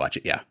would probably watch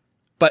it, yeah.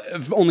 But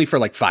only for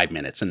like 5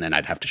 minutes, and then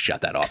I'd have to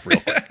shut that off real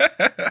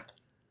quick.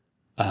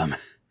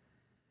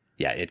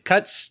 It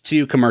cuts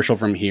to commercial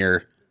from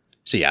here.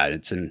 So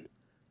it's an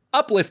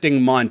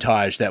uplifting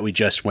montage that we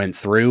just went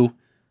through.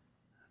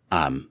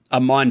 A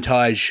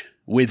montage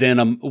within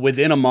a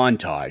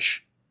montage.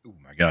 Oh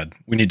my God.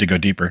 We need to go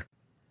deeper.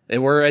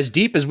 We're as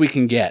deep as we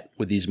can get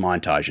with these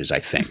montages, I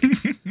think.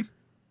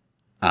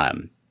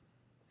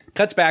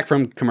 Cuts back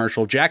from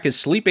commercial. Jack is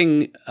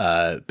sleeping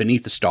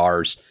beneath the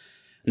stars,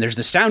 and there's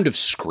the sound of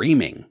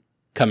screaming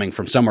coming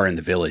from somewhere in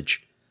the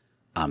village.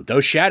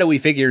 Those shadowy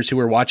figures who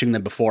were watching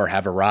them before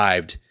have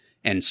arrived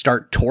and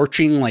start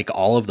torching like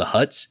all of the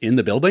huts in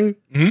the building.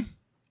 Mm-hmm.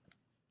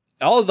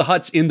 All of the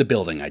huts in the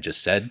building, I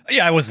just said.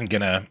 Yeah, I wasn't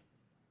gonna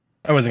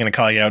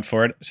call you out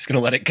for it. I'm just gonna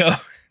let it go.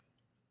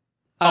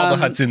 All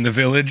the huts in the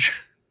village.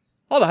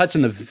 All the huts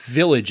in the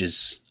village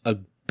is a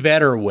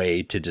better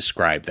way to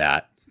describe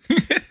that.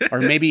 Or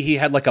maybe he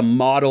had like a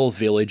model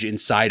village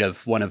inside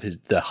of one of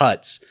the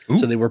huts. Ooh.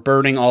 So they were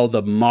burning all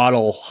the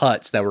model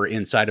huts that were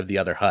inside of the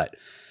other hut.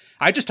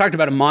 I just talked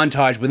about a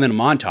montage within a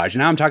montage. And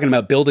now I'm talking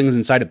about buildings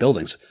inside of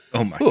buildings.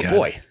 Oh my God.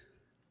 Boy.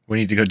 We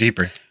need to go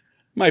deeper.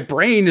 My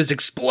brain is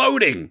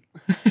exploding.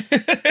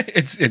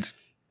 It's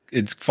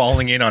it's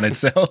falling in on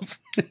itself.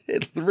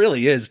 It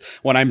really is.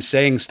 When I'm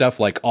saying stuff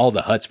like all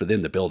the huts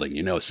within the building,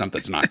 you know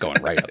something's not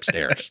going right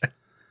upstairs.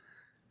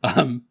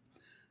 The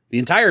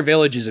entire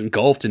village is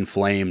engulfed in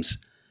flames.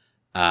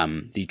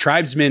 The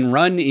tribesmen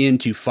run in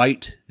to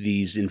fight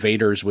these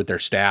invaders with their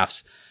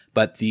staffs,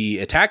 but the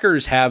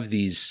attackers have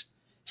these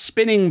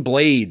spinning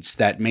blades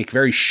that make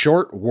very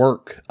short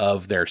work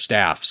of their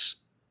staffs.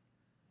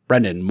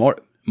 Brendan,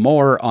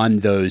 more on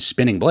those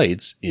spinning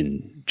blades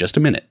in just a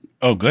minute.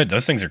 Oh, good.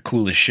 Those things are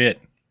cool as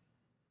shit.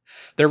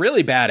 They're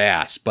really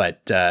badass,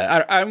 but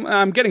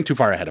I'm getting too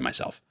far ahead of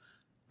myself.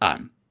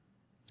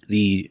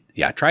 The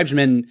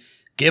tribesmen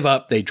give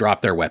up. They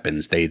drop their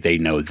weapons. They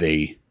know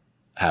they've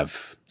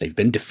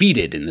been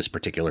defeated in this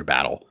particular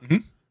battle.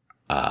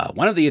 Mm-hmm.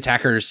 One of the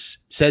attackers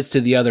says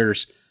to the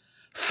others,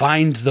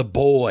 "Find the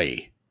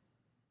boy,"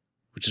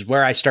 which is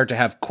where I start to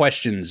have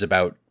questions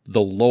about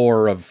the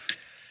lore of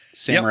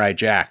Samurai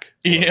Jack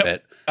a little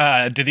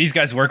bit. Do these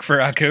guys work for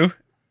Aku?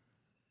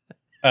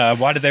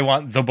 Why do they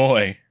want the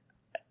boy?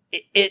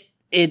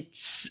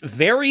 It's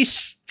very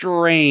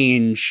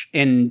strange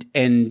and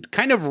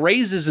kind of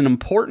raises an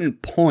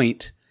important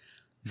point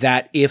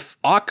that if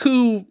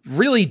Aku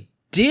really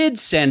did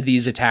send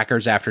these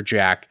attackers after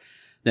Jack,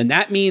 then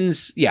that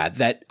means,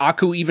 that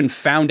Aku even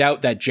found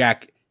out that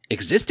Jack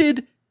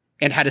existed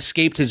and had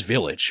escaped his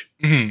village.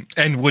 Mm-hmm.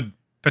 And would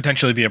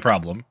potentially be a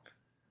problem.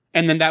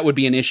 And then that would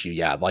be an issue,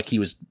 like he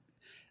was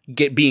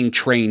being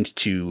trained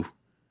to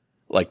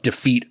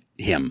defeat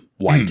him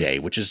one day,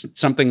 which is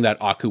something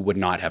that Aku would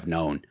not have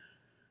known.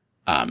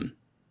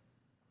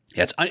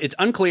 It's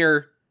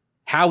unclear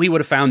how he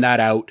would have found that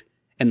out,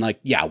 and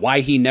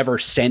why he never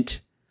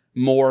sent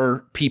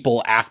more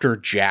people after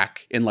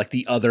Jack in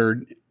the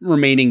other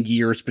remaining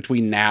years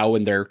between now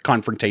and their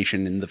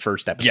confrontation in the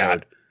first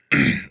episode.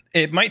 Yeah.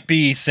 It might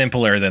be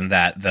simpler than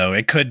that, though.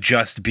 It could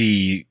just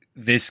be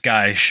this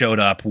guy showed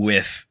up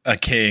with a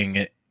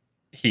king.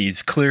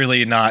 He's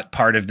clearly not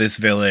part of this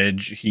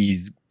village.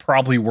 He's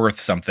probably worth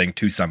something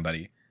to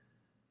somebody.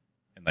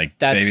 And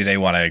maybe they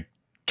want to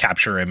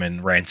capture him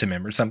and ransom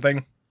him or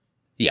something.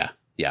 Yeah.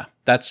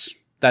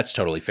 That's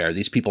totally fair.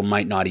 These people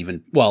might not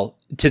even,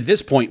 to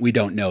this point, we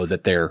don't know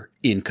that they're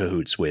in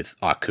cahoots with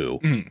Aku.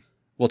 Mm.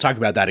 We'll talk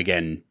about that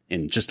again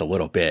in just a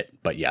little bit.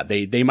 But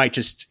they might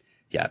just,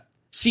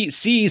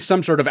 see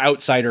some sort of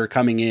outsider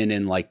coming in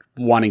and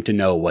wanting to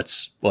know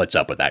what's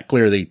up with that.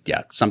 Clearly,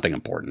 something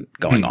important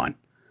going on.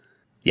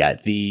 Yeah,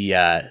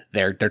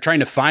 they're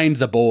trying to find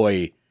the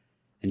boy,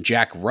 and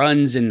Jack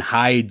runs and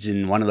hides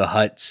in one of the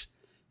huts,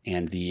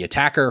 and the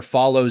attacker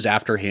follows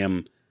after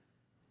him,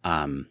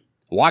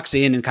 walks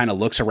in and kind of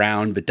looks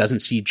around, but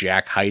doesn't see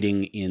Jack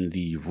hiding in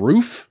the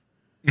roof,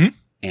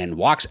 and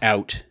walks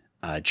out.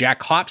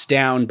 Jack hops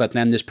down, but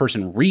then this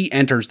person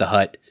re-enters the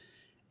hut,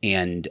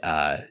 and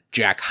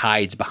Jack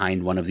hides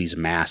behind one of these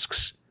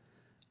masks.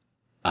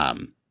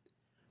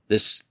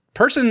 This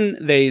person,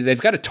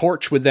 they've got a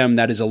torch with them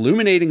that is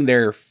illuminating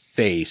their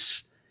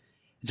face.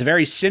 It's a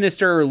very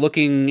sinister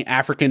looking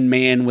African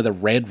man with a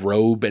red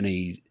robe and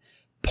a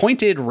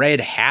pointed red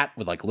hat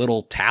with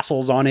little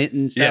tassels on it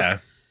and stuff. Yeah.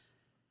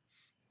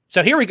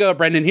 So here we go,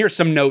 Brendan. Here's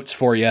some notes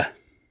for you.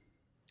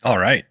 All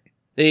right.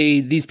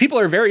 These people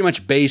are very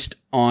much based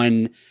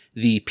on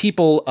the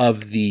people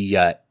of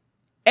the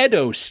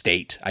Edo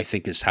state, I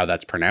think is how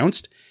that's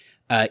pronounced,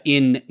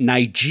 in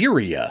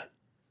Nigeria.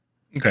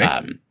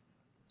 Okay.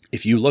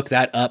 If you look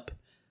that up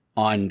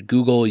on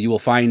Google, you will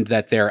find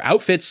that their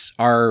outfits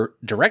are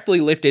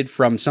directly lifted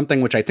from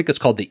something which I think is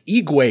called the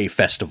Igwe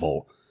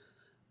Festival.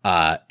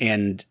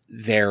 And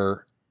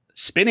their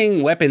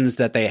spinning weapons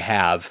that they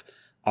have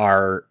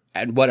are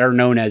what are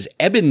known as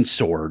ebon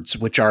swords,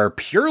 which are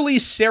purely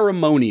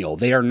ceremonial.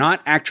 They are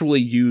not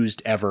actually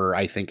used ever,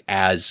 I think,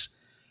 as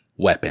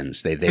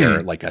weapons. They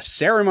are like a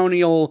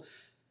ceremonial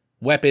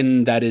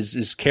weapon that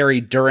is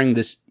carried during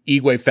this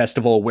Igwe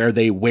festival, where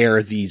they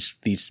wear these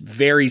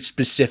very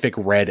specific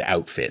red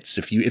outfits.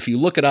 If you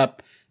look it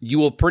up, you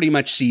will pretty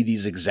much see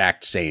these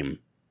exact same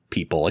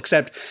people,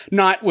 except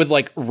not with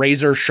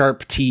razor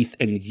sharp teeth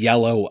and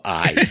yellow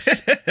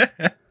eyes.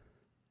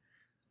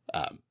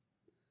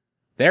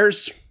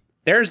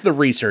 There's the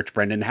research,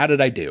 Brendan. How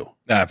did I do?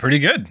 Pretty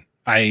good.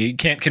 I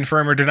can't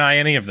confirm or deny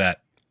any of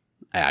that.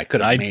 I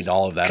could have made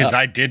all of that up. Because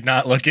I did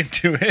not look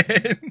into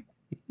it.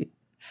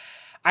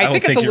 I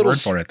think it's a little word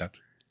for it, though.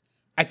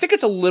 I think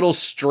it's a little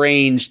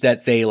strange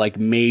that they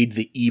made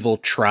the evil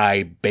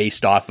tribe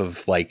based off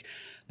of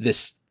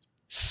this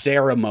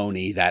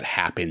ceremony that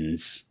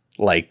happens,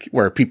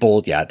 where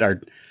people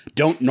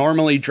don't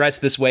normally dress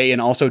this way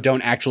and also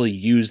don't actually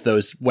use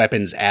those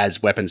weapons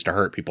as weapons to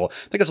hurt people.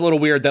 I think it's a little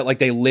weird that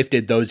they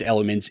lifted those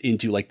elements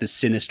into the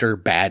sinister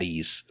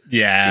baddies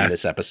in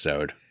this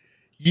episode.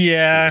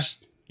 Yeah.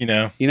 You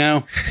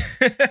know?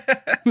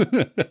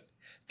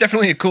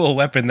 Definitely a cool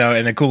weapon, though,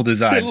 and a cool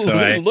design.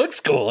 It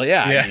looks cool,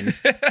 yeah. I mean.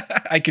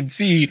 I can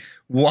see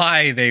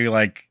why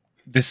they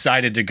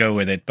decided to go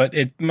with it, but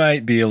it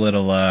might be a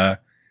little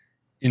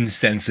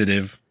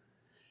insensitive.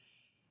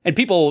 And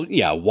people,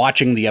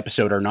 watching the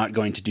episode are not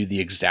going to do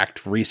the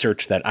exact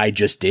research that I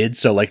just did.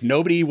 So, like,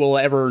 nobody will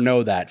ever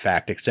know that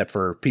fact except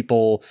for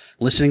people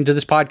listening to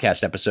this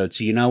podcast episode.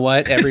 So, you know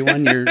what,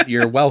 everyone,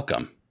 you're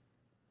welcome.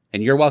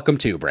 And you're welcome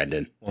too,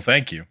 Brendan. Well,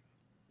 thank you.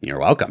 You're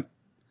welcome.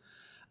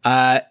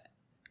 But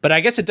I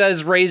guess it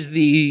does raise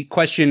the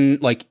question,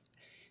 like,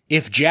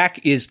 if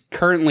Jack is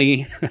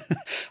currently,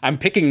 I'm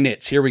picking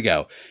nits, here we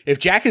go. If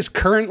Jack is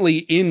currently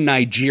in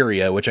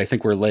Nigeria, which I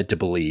think we're led to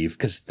believe,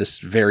 because this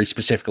very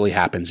specifically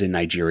happens in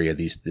Nigeria,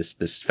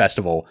 this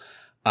festival,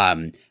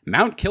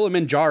 Mount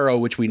Kilimanjaro,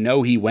 which we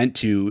know he went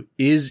to,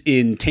 is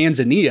in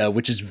Tanzania,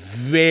 which is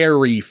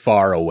very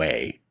far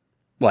away,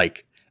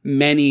 like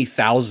many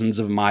thousands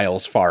of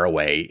miles far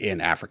away in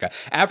Africa.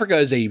 Africa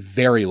is a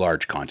very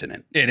large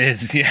continent. It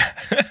is, yeah.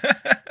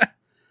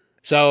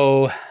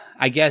 So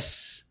I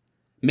guess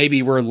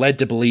maybe we're led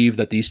to believe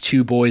that these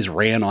two boys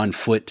ran on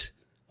foot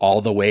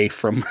all the way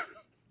from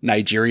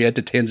Nigeria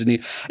to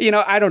Tanzania.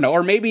 I don't know.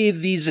 Or maybe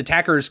these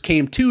attackers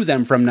came to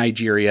them from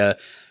Nigeria,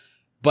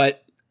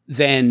 but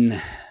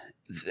then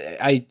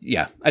I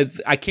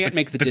can't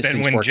make the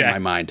distance work in my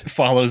mind.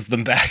 Follows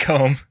them back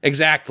home.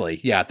 Exactly.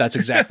 Yeah, that's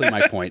exactly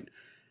my point.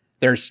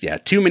 There's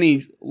too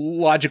many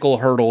logical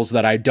hurdles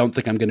that I don't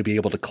think I'm going to be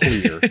able to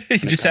clear. You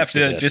just have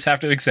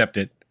to accept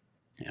it.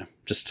 Yeah.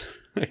 Just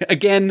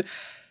again,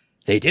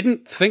 they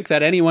didn't think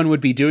that anyone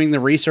would be doing the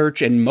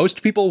research, and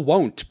most people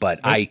won't, but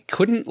I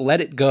couldn't let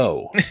it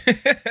go.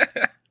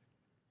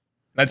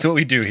 That's what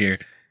we do here.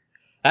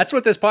 That's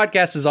what this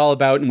podcast is all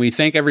about, and we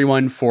thank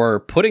everyone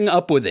for putting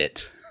up with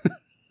it.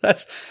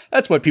 That's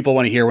what people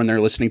want to hear when they're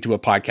listening to a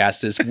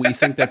podcast, is we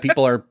think that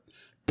people are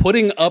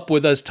putting up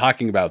with us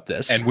talking about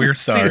this. And we're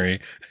sorry.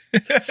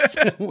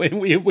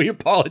 we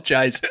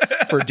apologize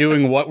for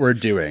doing what we're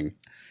doing.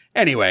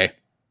 Anyway,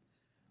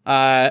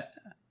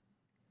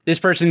 this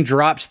person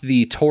drops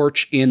the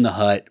torch in the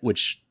hut,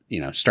 which,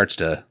 starts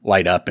to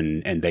light up,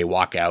 and they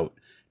walk out.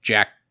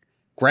 Jack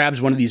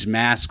grabs one of these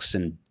masks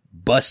and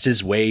busts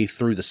his way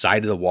through the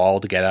side of the wall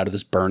to get out of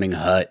this burning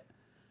hut.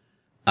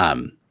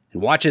 And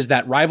watches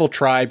that rival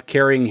tribe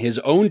carrying his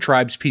own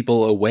tribe's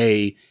people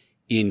away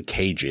in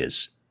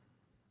cages.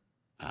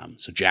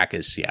 So Jack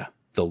is,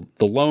 the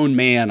lone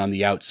man on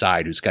the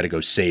outside who's got to go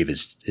save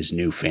his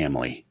new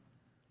family.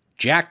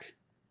 Jack,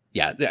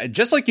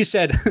 just like you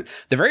said,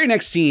 the very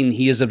next scene,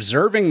 he is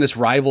observing this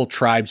rival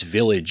tribe's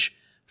village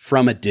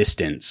from a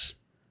distance.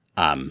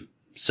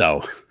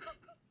 So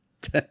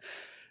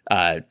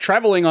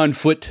traveling on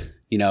foot,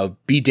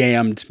 be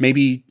damned.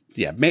 Maybe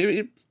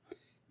they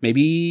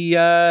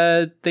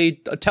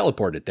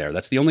teleported there.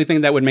 That's the only thing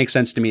that would make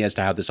sense to me as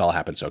to how this all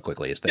happened so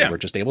quickly, is they were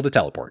just able to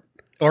teleport.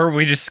 Or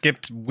we just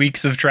skipped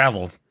weeks of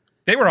travel.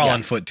 They were all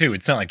on foot too.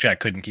 It's not like Jack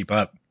couldn't keep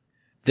up.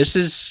 This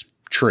is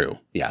true.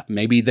 Yeah.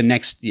 Maybe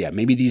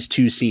maybe these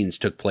two scenes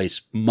took place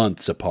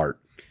months apart.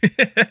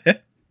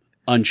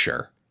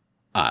 Unsure.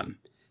 But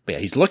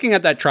he's looking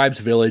at that tribe's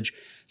village.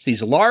 It's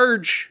these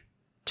large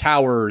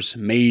towers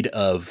made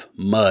of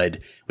mud,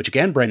 which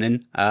again,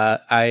 Brendan,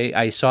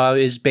 I saw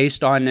is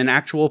based on an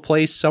actual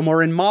place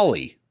somewhere in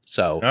Mali.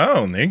 So,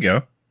 there you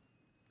go.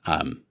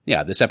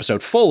 This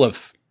episode full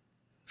of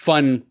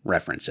fun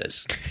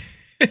references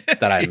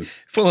that I'm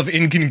full of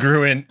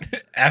incongruent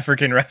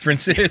African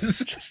references.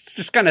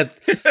 just kind of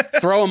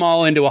throw them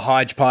all into a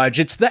hodgepodge.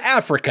 It's the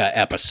Africa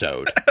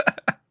episode.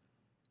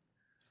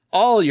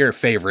 All your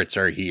favorites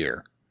are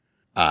here.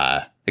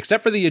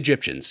 Except for the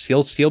Egyptians.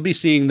 He'll be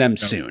seeing them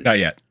soon. Not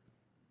yet.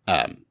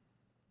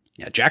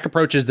 Jack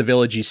approaches the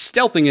village. He's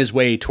stealthing his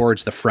way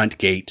towards the front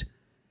gate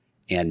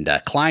and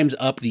climbs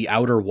up the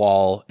outer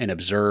wall and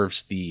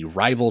observes the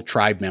rival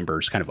tribe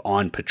members kind of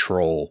on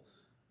patrol,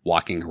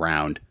 walking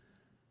around.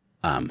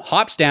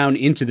 Hops down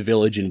into the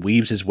village and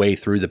weaves his way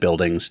through the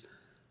buildings.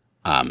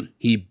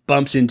 He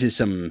bumps into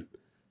some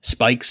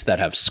spikes that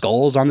have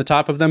skulls on the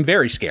top of them.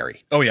 Very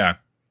scary. Oh, yeah.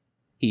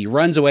 He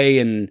runs away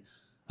and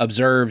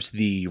observes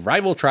the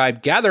rival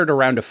tribe gathered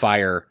around a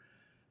fire,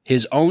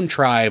 his own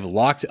tribe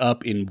locked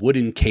up in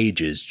wooden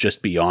cages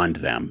just beyond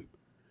them.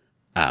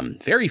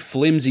 Very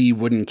flimsy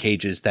wooden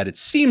cages that it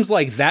seems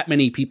like that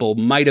many people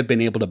might have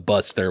been able to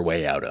bust their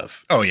way out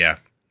of. Oh, yeah,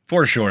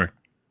 for sure.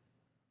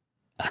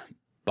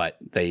 But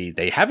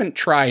they haven't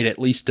tried, at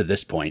least to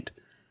this point.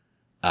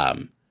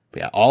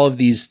 All of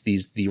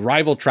the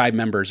rival tribe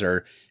members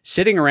are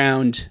sitting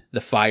around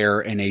the fire,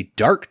 and a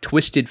dark,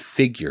 twisted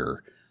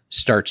figure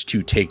starts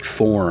to take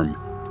form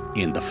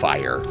in the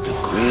fire. The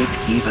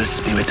great evil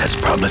spirit has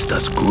promised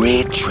us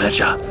great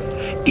treasure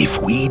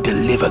if we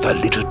deliver the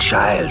little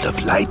child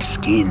of light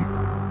skin.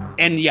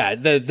 And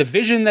the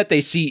vision that they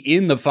see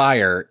in the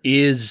fire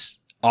is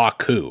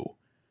Aku.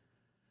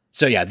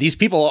 So these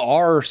people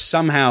are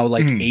somehow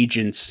like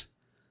agents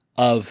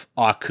of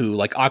Aku.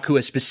 Like Aku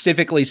has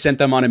specifically sent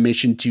them on a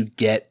mission to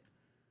get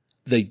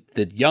the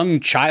young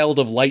child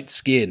of light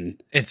skin.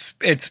 It's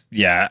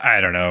I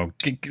don't know.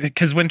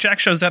 Because when Jack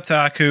shows up to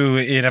Aku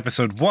in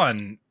episode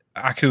 1,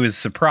 Aku is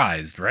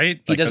surprised,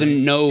 right? He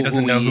doesn't know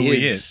who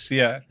he is.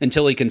 Yeah.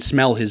 Until he can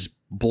smell his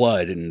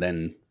blood and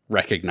then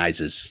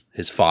recognizes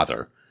his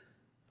father.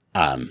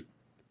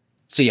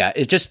 So yeah,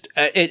 it just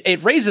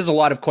it raises a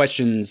lot of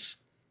questions.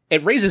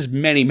 It raises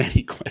many,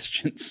 many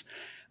questions,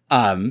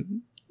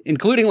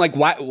 including like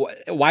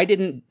why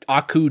didn't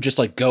Aku just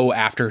like go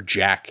after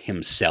Jack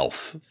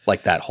himself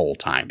like that whole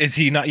time? Is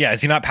he not? Yeah,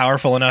 is he not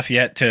powerful enough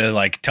yet to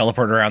like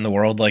teleport around the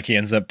world like he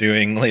ends up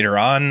doing later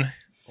on?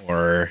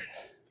 Or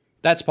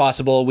that's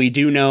possible. We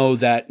do know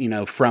that,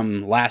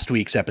 from last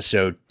week's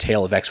episode,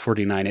 Tale of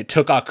X-49, it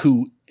took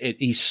Aku.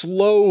 He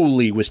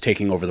slowly was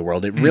taking over the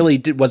world. It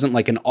really wasn't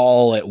like an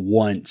all at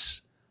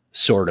once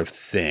sort of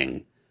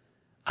thing.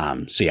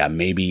 So yeah,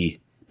 maybe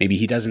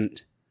he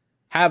doesn't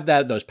have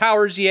those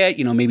powers yet.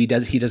 Maybe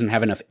he doesn't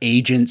have enough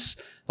agents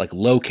like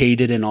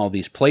located in all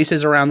these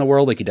places around the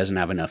world. Like he doesn't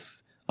have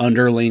enough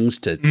underlings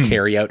to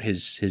carry out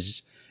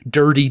his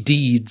dirty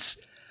deeds.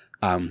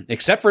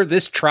 Except for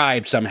this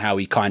tribe, somehow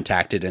he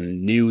contacted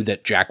and knew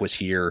that Jack was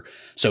here.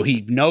 So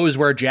he knows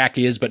where Jack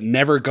is, but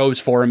never goes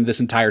for him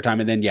this entire time.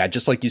 And then, yeah,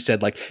 just like you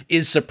said, like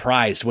is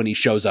surprised when he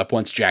shows up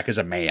once Jack is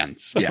a man.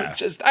 So yeah.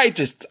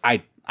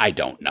 I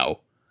don't know.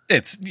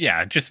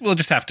 We'll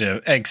just have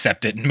to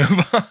accept it and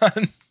move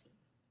on.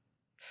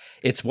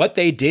 It's what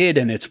they did,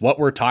 and it's what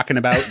we're talking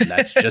about, and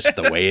that's just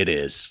the way it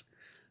is.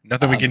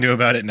 Nothing we can do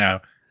about it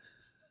now.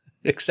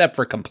 Except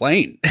for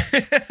complain.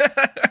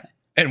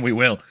 And we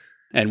will.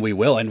 And we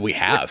will, and we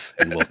have,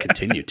 and we'll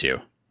continue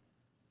to.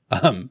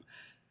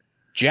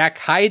 Jack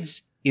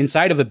hides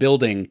inside of a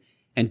building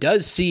and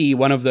does see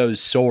one of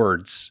those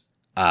swords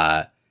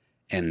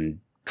and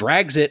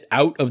drags it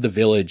out of the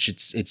village.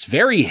 It's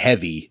very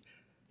heavy.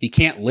 He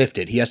can't lift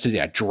it. He has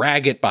to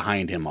drag it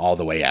behind him all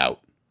the way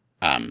out.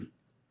 And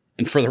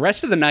for the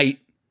rest of the night,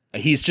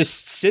 he's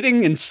just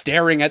sitting and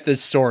staring at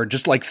this sword,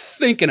 just like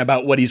thinking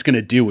about what he's going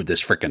to do with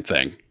this freaking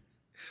thing.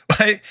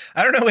 I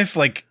don't know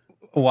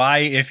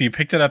if you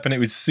picked it up and it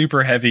was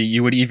super heavy,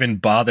 you would even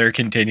bother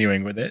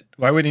continuing with it.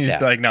 Why wouldn't you just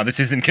be like, no, this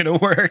isn't going to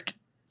work?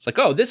 It's like,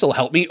 oh, this will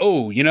help me.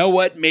 Oh, you know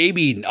what?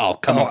 Maybe I'll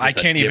come up with I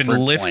can't even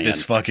lift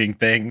this fucking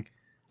thing.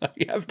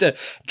 You have to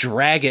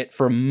drag it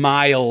for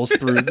miles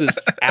through this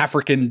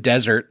African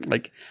desert.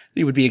 Like,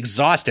 he would be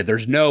exhausted.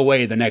 There's no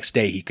way the next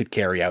day he could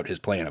carry out his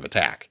plan of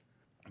attack.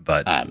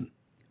 But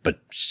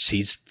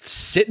he's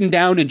sitting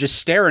down and just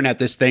staring at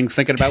this thing,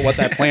 thinking about what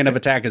that plan of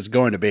attack is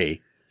going to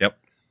be. Yep.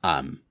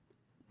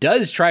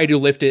 Does try to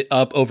lift it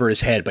up over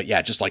his head, but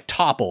yeah, just like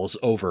topples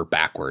over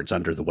backwards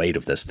under the weight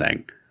of this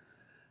thing.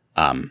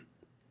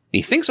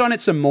 He thinks on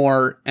it some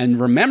more and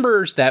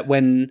remembers that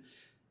when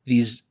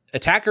these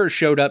attackers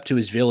showed up to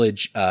his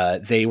village,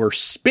 they were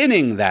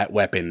spinning that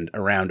weapon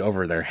around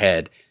over their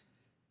head,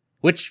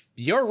 which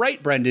you're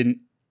right,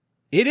 Brendan.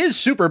 It is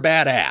super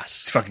badass.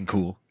 It's fucking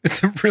cool.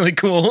 It's a really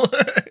cool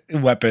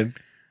weapon.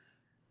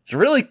 It's a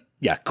really,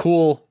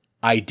 cool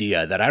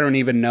idea that I don't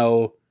even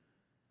know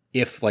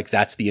if like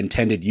that's the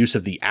intended use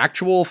of the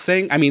actual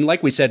thing. I mean,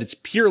 like we said, it's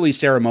purely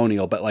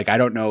ceremonial, but like I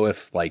don't know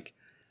if like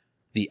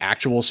the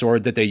actual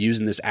sword that they use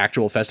in this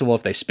actual festival,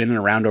 if they spin it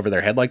around over their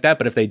head like that,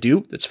 but if they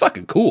do, it's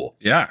fucking cool.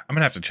 Yeah, I'm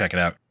gonna have to check it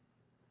out.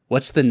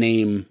 What's the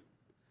name?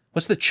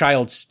 What's the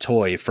child's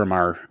toy from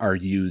our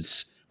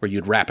youths where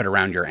you'd wrap it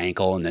around your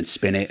ankle and then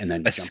spin it and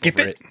then jump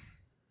over it?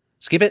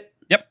 Skip it?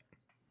 Yep.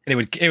 And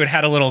it would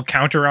had a little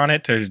counter on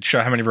it to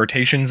show how many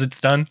rotations it's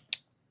done.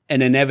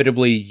 And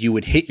inevitably you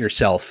would hit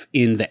yourself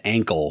in the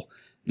ankle,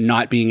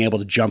 not being able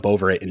to jump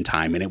over it in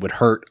time, and it would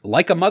hurt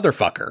like a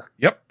motherfucker.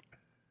 Yep.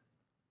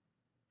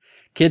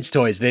 Kids'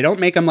 toys, they don't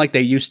make them like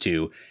they used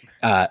to.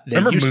 They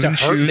used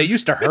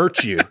to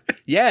hurt you.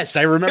 Yes,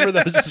 I remember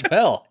those as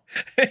well.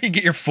 You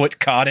get your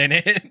foot caught in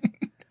it.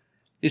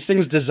 These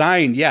things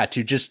designed,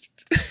 to just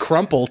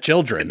crumple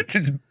children.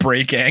 Just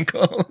break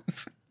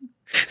ankles.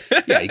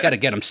 Yeah, you got to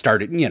get them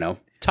started,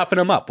 toughen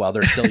them up while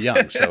they're still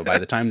young. So by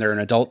the time they're an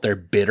adult, they're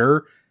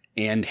bitter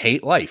and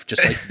hate life,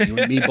 just like you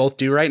and me both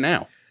do right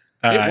now.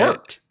 It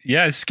worked.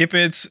 Yeah, Skip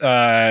It's,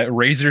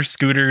 Razor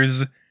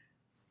scooters,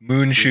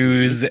 moon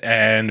shoes,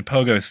 and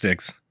pogo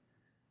sticks.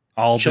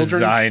 All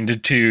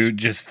designed to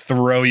just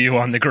throw you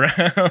on the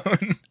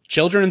ground.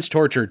 Children's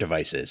torture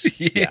devices.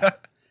 Yeah.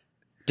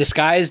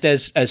 Disguised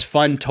as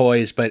fun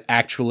toys, but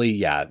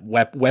actually,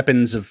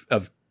 weapons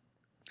of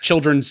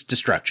children's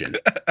destruction.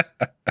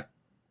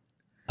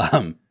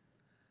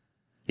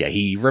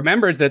 He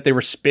remembered that they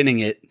were spinning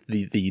it,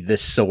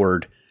 this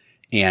sword,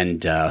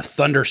 and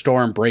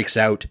thunderstorm breaks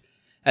out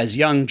as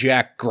young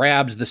Jack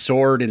grabs the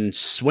sword and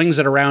swings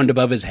it around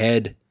above his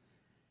head.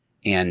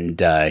 And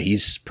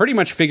he's pretty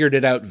much figured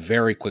it out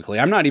very quickly.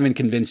 I'm not even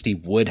convinced he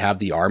would have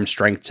the arm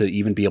strength to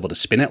even be able to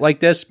spin it like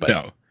this, but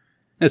no.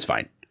 It's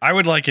fine. I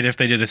would like it if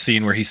they did a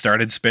scene where he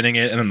started spinning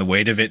it and then the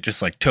weight of it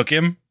just like took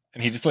him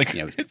and he just like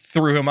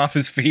threw him off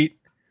his feet.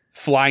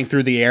 Flying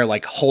through the air,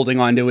 like holding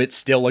onto it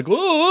still like,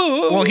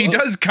 whoa. Well, he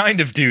does kind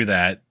of do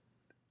that.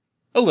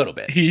 A little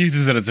bit. He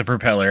uses it as a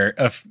propeller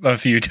a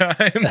few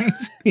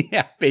times.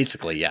 Yeah,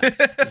 basically, yeah.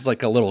 It's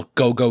like a little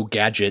go-go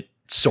gadget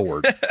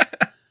sword.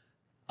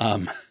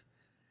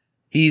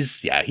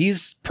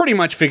 He's pretty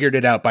much figured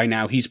it out by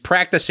now. He's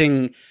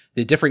practicing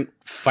the different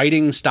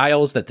fighting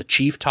styles that the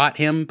chief taught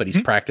him, but he's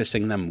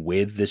practicing them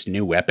with this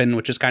new weapon,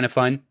 which is kind of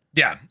fun.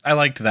 Yeah, I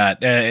liked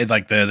that.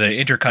 Like the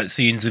intercut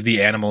scenes of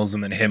the animals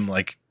and then him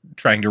like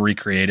trying to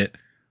recreate it.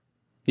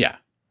 Yeah,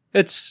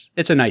 it's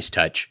a nice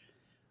touch.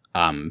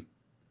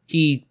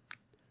 He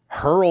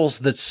hurls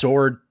the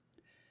sword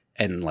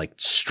and like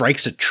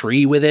strikes a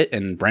tree with it.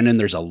 And Brendan,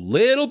 there's a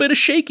little bit of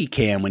shaky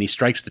cam when he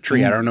strikes the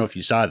tree. Ooh. I don't know if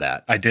you saw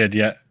that. I did,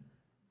 yeah.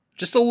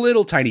 Just a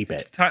little tiny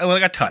bit.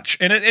 Like a touch.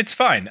 And it's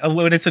fine.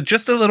 When it's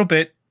just a little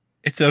bit,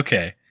 it's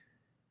okay.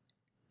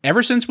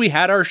 Ever since we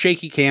had our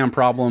shaky cam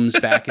problems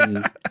back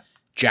in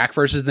Jack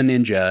versus the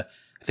Ninja,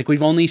 I think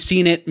we've only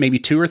seen it maybe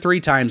 2 or 3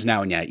 times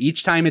now. And yeah,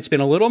 each time it's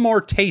been a little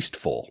more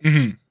tasteful,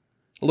 a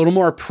little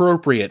more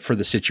appropriate for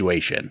the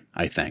situation,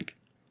 I think.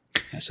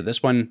 Yeah, so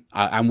this one,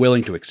 I'm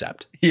willing to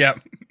accept. Yeah.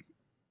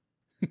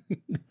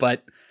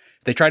 But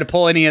if they try to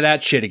pull any of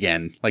that shit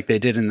again, like they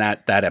did in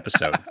that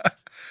episode.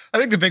 I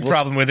think the big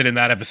problem with it in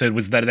that episode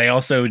was that they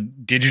also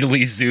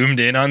digitally zoomed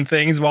in on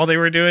things while they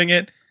were doing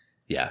it.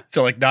 Yeah.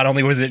 So like not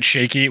only was it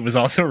shaky, it was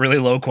also really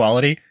low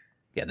quality.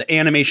 Yeah, the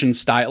animation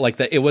style, like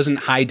it wasn't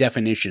high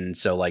definition,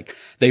 so like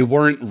they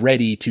weren't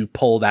ready to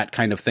pull that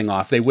kind of thing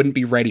off. They wouldn't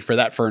be ready for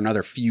that for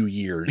another few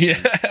years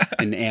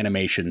in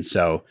animation.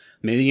 So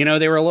maybe,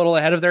 they were a little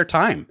ahead of their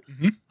time.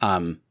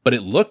 But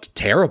it looked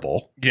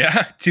terrible.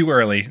 Yeah, too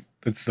early.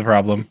 That's the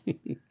problem.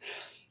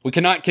 We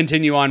cannot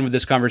continue on with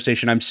this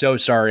conversation. I'm so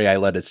sorry I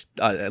let us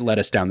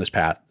down this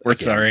path. We're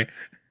sorry.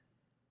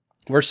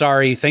 We're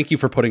sorry. Thank you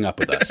for putting up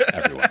with us,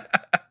 everyone.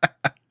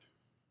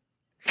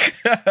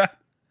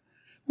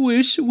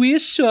 We're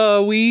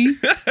sorry.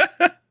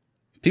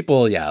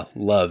 People,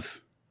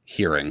 love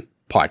hearing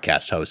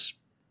podcast hosts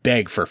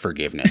beg for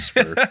forgiveness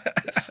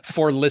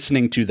for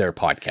listening to their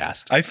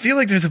podcast. I feel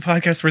like there's a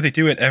podcast where they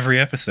do it every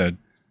episode.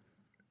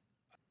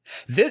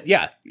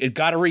 It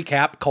got a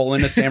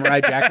recap, a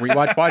Samurai Jack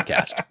rewatch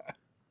podcast.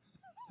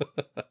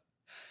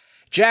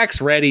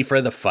 Jack's ready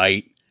for the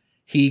fight.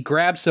 He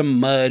grabs some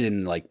mud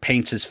and like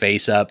paints his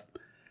face up.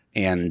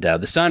 And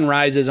the sun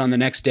rises on the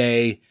next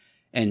day.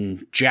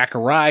 And Jack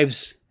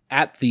arrives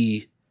at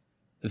the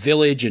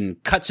village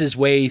and cuts his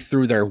way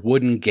through their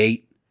wooden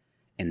gate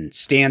and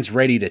stands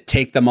ready to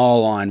take them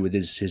all on with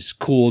his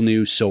cool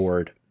new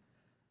sword.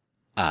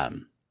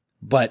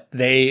 But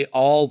they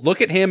all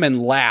look at him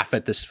and laugh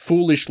at this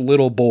foolish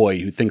little boy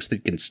who thinks that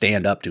he can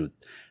stand up to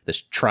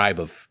this tribe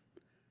of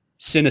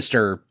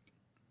sinister,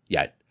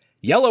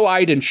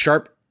 yellow-eyed and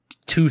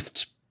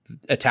sharp-toothed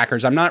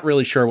attackers. I'm not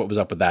really sure what was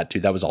up with that, too.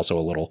 That was also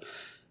a little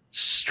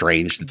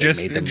strange that they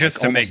made them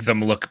to make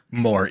them look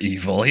more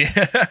evil.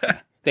 Yeah.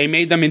 They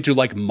made them into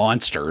like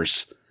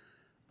monsters.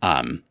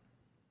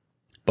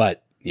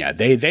 But yeah,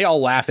 they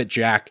all laugh at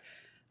Jack.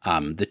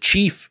 The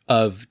chief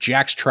of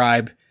Jack's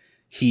tribe,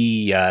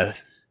 he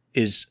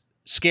is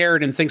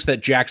scared and thinks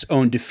that Jack's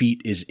own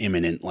defeat is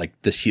imminent. Like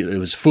this, it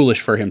was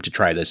foolish for him to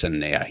try this.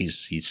 And he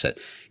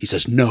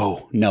says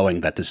no,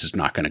 knowing that this is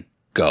not going to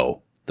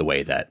go the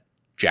way that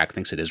Jack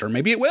thinks it is, or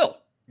maybe it will.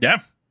 Yeah.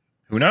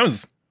 Who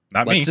knows?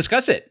 Let's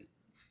discuss it.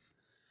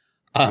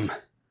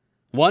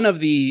 One of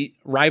the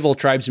rival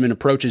tribesmen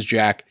approaches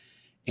Jack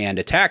and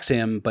attacks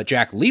him, but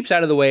Jack leaps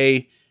out of the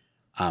way,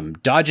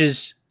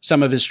 dodges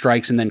some of his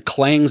strikes, and then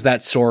clangs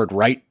that sword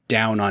right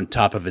down on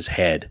top of his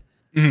head.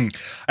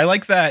 I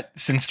like that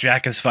since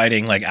Jack is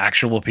fighting like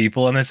actual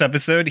people in this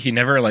episode, he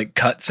never like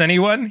cuts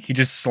anyone. He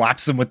just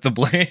slaps them with the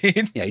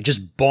blade. Yeah, he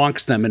just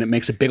bonks them and it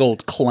makes a big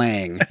old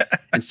clang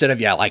instead of,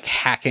 like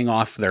hacking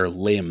off their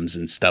limbs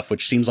and stuff,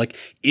 which seems like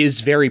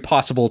is very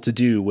possible to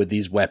do with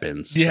these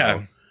weapons. Yeah.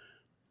 So,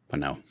 but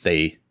no,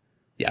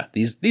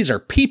 these are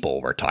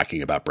people we're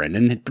talking about,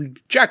 Brendan.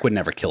 Jack would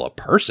never kill a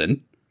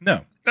person.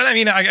 No. I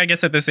mean, I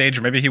guess at this age,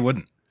 maybe he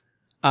wouldn't.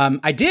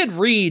 I did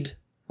read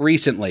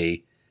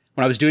recently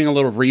when I was doing a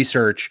little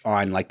research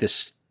on like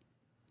this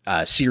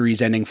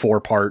series ending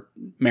 4-part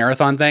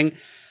marathon thing.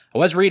 I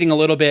was reading a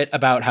little bit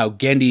about how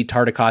Genndy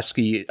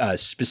Tartakovsky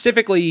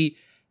specifically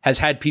has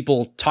had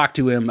people talk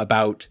to him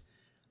about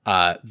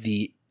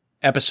the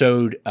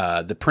episode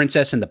The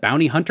Princess and the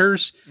Bounty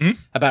Hunters,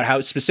 about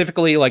how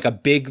specifically like a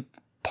big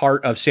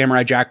part of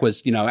Samurai Jack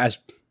was,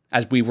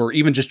 as we were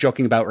even just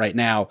joking about right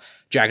now,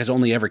 Jack is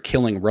only ever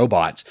killing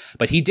robots.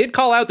 But he did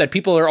call out that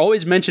people are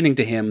always mentioning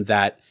to him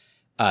that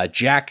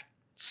Jack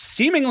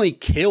seemingly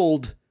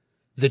killed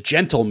the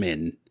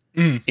gentleman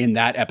in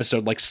that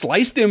episode, like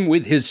sliced him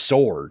with his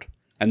sword.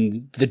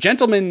 And the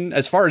gentleman,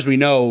 as far as we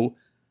know,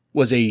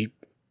 was a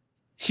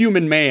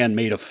human man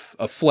made of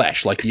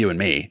flesh like you and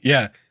me.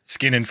 Yeah.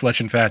 Skin and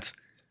flesh and fats.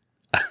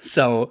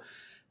 So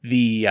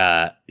the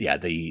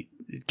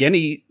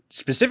Genndy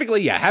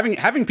specifically,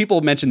 having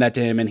people mention that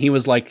to him, and he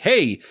was like,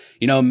 hey,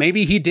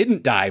 maybe he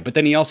didn't die. But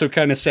then he also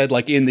kind of said,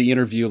 like, in the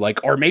interview,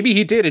 like, or maybe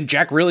he did, and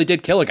Jack really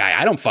did kill a guy.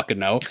 I don't fucking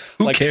know.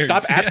 Who like, cares?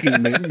 Stop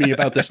asking me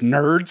about this,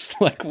 nerds.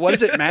 Like, what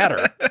does it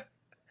matter?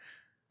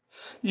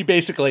 You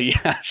basically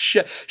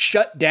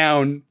shut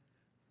down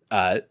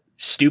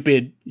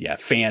stupid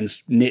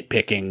fans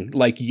nitpicking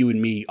like you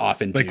and me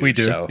often do. Like we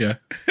do, so yeah.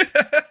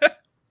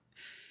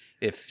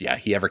 If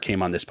he ever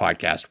came on this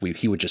podcast,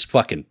 he would just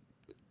fucking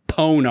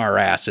pwn our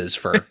asses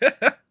for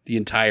the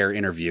entire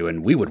interview,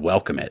 and we would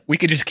welcome it. We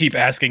could just keep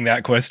asking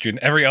that question.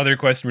 Every other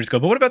question would just go,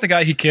 but what about the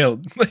guy he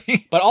killed?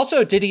 But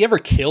also, did he ever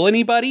kill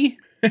anybody?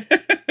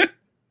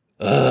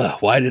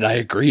 Why did I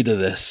agree to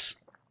this?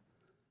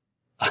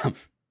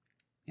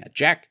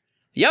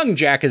 Young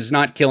Jack is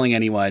not killing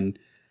anyone.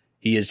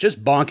 He is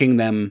just bonking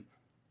them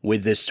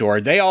with this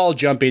sword. They all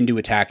jump in to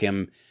attack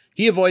him.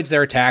 He avoids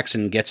their attacks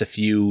and gets a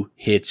few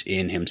hits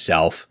in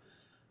himself.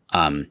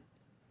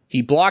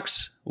 He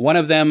blocks, one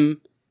of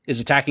them is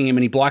attacking him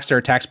and he blocks their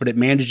attacks, but it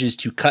manages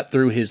to cut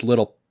through his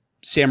little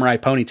samurai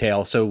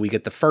ponytail. So we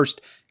get the first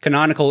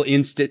canonical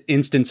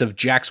instance of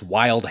Jack's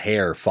wild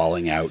hair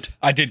falling out.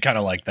 I did kind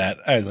of like that.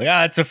 I was like,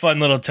 it's a fun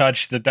little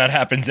touch that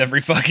happens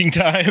every fucking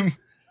time.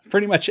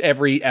 Pretty much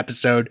every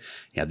episode.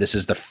 Yeah, this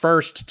is the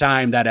first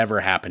time that ever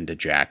happened to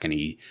Jack, and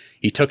he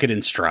took it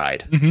in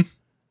stride.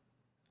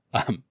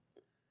 Mm-hmm.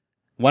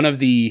 One of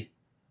the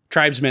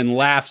tribesmen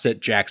laughs at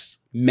Jack's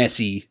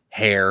messy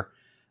hair,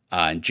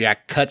 and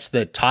Jack cuts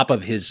the top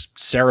of his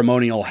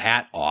ceremonial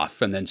hat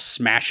off and then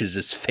smashes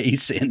his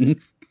face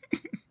in.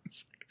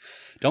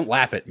 Don't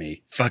laugh at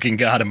me. Fucking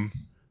got him.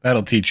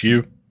 That'll teach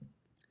you.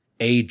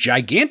 A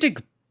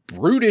gigantic,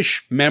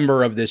 brutish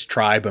member of this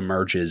tribe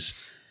emerges.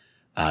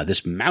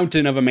 This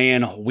mountain of a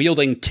man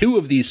wielding two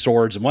of these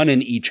swords, one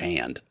in each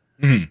hand.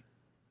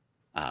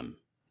 Mm-hmm.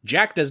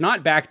 Jack does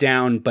not back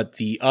down, but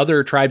the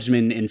other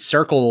tribesmen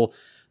encircle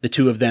the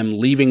two of them,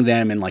 leaving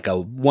them in like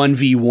a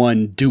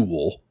 1v1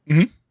 duel.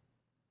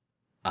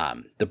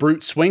 Mm-hmm. The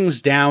brute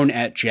swings down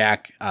at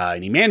Jack,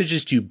 and he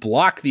manages to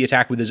block the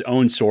attack with his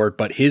own sword,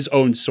 but his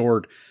own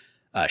sword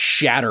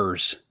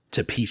shatters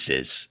to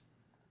pieces.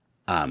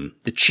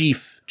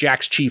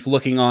 Jack's chief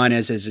looking on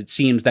as it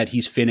seems that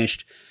he's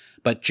finished,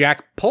 but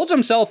Jack pulls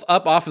himself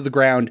up off of the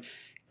ground,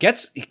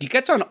 he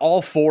gets on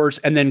all fours,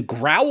 and then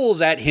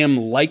growls at him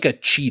like a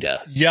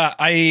cheetah. Yeah,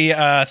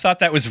 I thought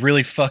that was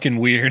really fucking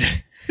weird.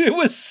 It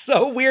was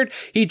so weird.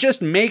 He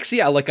just makes,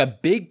 like a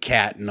big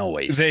cat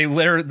noise. They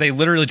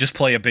literally just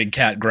play a big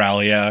cat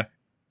growl, yeah.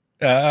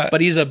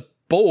 But he's a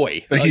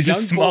boy. But he's a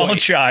small boy.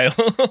 Child.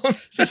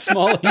 He's a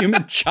small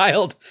human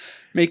child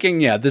making,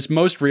 this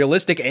most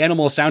realistic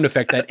animal sound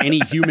effect that any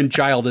human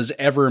child has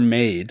ever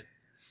made.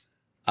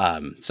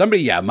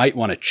 Somebody, might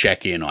want to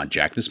check in on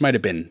Jack. This might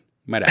have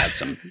had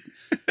some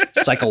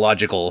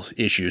psychological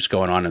issues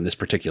going on in this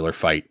particular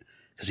fight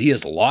because he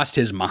has lost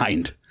his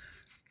mind.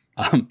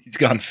 He's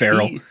gone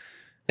feral.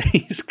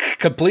 He's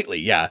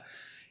completely,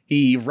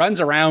 He runs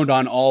around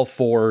on all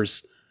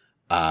fours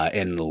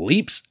and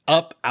leaps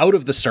up out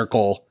of the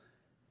circle.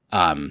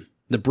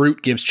 The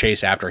brute gives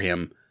chase after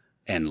him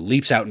and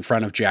leaps out in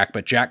front of Jack,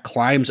 but Jack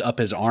climbs up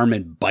his arm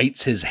and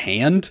bites his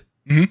hand.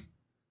 Mm-hmm.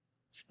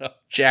 So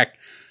Jack,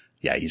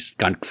 he's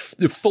gone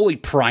fully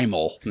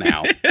primal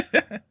now.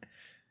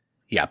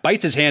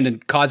 Bites his hand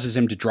and causes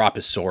him to drop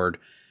his sword,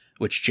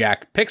 which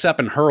Jack picks up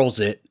and hurls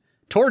it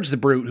towards the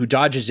brute, who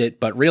dodges it,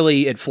 but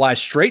really it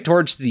flies straight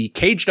towards the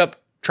caged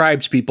up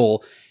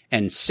tribespeople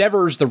and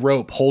severs the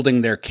rope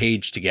holding their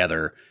cage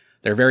together.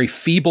 Their very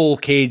feeble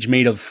cage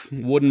made of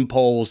wooden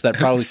poles that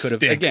probably could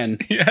have, again,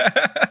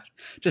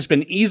 just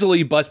been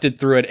easily busted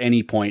through at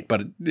any point,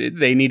 but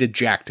they needed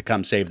Jack to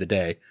come save the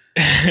day.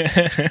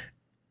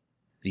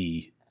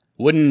 The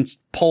wooden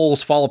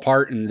poles fall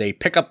apart and they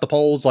pick up the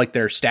poles like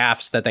they're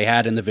staffs that they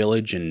had in the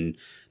village, and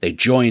they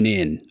join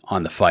in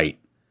on the fight.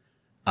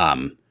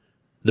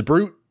 The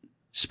brute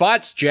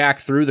spots Jack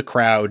through the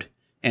crowd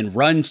and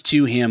runs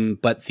to him,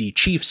 but the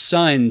chief's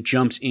son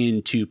jumps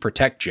in to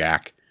protect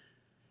Jack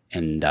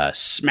and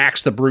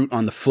smacks the brute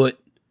on the foot,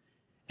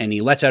 and he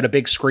lets out a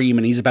big scream,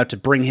 and he's about to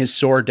bring his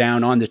sword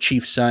down on the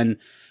chief's son,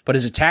 but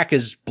his attack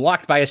is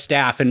blocked by a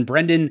staff, and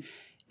Brendan,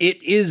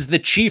 it is the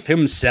chief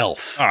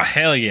himself. Oh,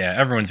 hell yeah.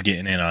 Everyone's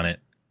getting in on it.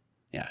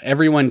 Yeah,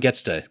 everyone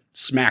gets to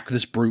smack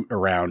this brute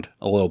around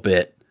a little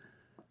bit.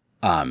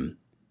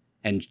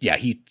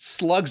 He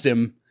slugs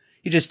him.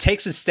 He just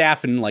takes his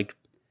staff and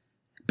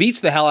beats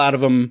the hell out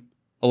of him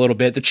a little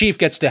bit. The chief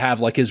gets to have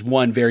his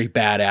one very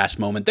badass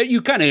moment that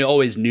you kind of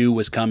always knew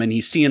was coming. He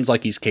seems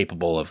like he's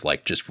capable of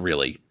just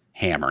really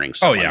hammering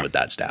someone with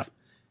that staff.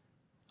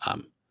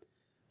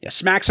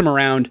 Smacks him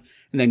around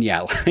and then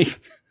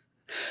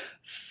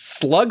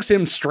slugs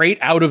him straight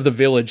out of the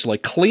village,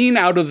 clean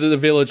out of the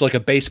village like a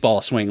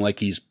baseball swing, like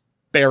he's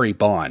Barry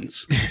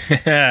Bonds.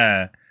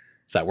 Does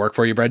that work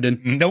for you, Brendan?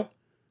 Nope.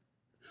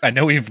 I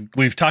know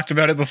we've talked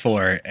about it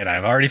before, and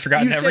I've already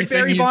forgotten everything you told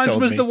me. You said Barry Bonds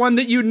was the one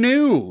that you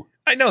knew.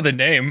 I know the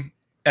name,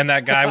 and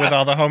that guy with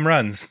all the home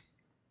runs.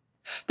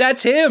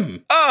 That's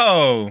him.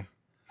 Oh.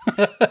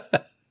 I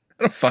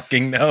don't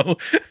fucking know.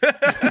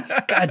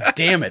 God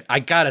damn it. I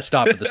gotta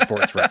stop with the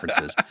sports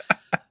references.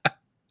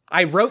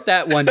 I wrote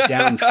that one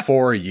down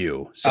for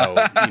you, so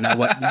you know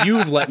what?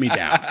 You've let me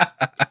down.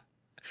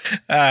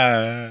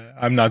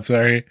 I'm not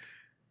sorry.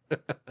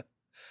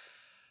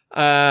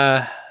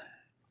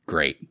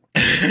 Great.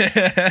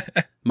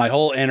 My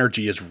whole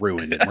energy is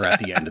ruined, and we're at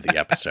the end of the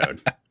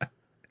episode.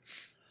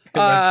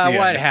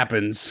 What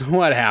happens?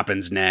 What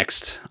happens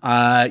next?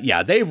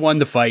 They've won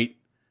the fight.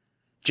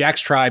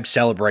 Jack's tribe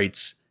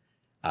celebrates.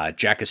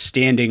 Jack is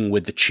standing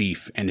with the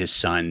chief and his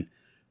son.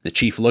 The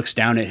chief looks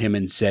down at him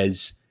and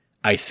says,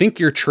 "I think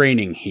your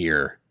training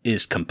here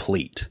is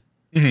complete."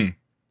 Mm-hmm.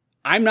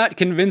 I'm not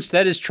convinced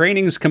that his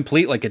training is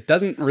complete. Like, it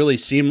doesn't really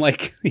seem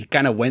like he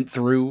kind of went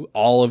through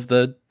all of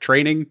the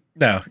training.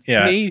 No,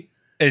 to me.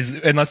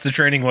 Unless the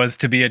training was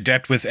to be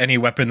adept with any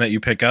weapon that you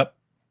pick up.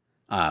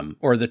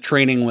 Or the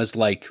training was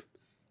like,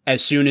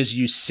 as soon as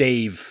you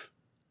save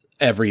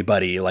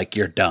everybody, like,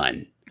 you're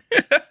done.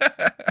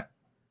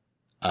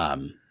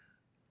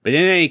 But in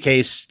any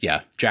case,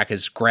 yeah, Jack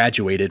has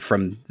graduated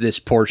from this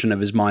portion of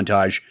his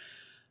montage.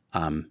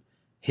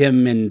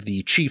 Him and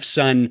the chief's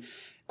son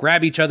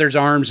grab each other's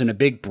arms in a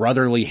big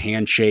brotherly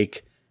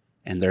handshake.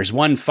 And there's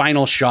one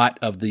final shot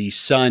of the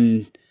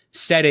sun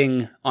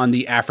setting on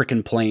the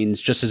African plains,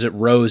 just as it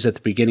rose at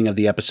the beginning of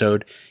the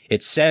episode.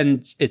 It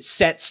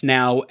sets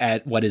now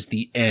at what is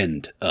the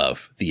end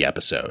of the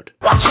episode.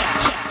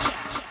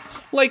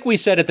 Like we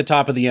said at the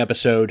top of the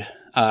episode,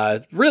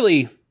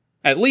 really,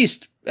 at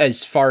least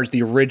as far as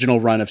the original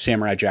run of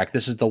Samurai Jack,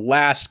 this is the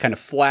last kind of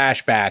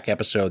flashback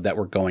episode that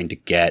we're going to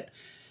get.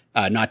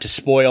 Not to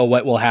spoil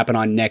what will happen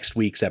on next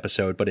week's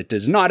episode, but it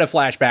is not a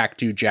flashback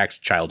to Jack's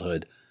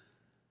childhood.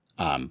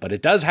 But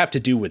it does have to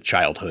do with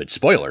childhood.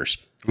 Spoilers.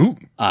 Ooh.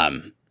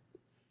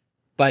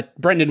 But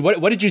Brendan,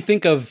 what did you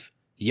think of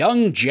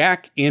young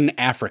Jack in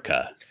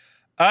Africa?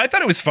 I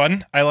thought it was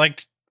fun. I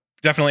liked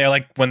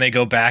when they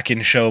go back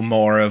and show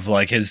more of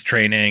like his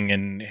training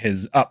and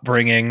his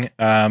upbringing.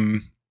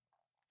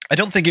 I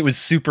don't think it was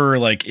super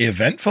like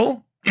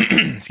eventful.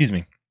 Excuse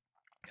me.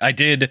 I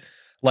did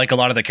like a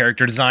lot of the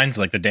character designs,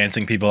 like the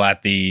dancing people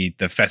at the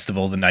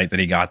festival the night that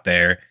he got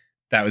there.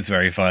 That was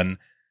very fun.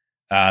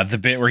 The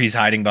bit where he's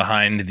hiding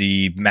behind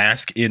the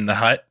mask in the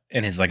hut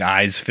and his like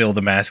eyes fill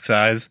the mask's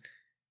eyes.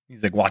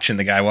 He's like watching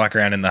the guy walk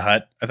around in the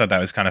hut. I thought that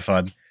was kind of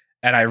fun.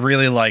 And I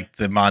really liked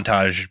the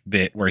montage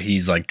bit where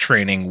he's like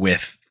training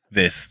with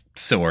this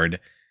sword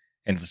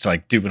and just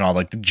like doing all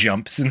like the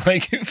jumps and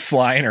like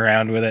flying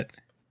around with it.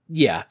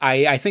 Yeah,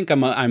 I think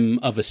I'm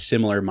of a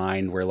similar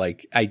mind where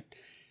like I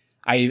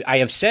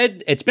have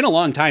said it's been a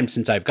long time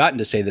since I've gotten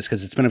to say this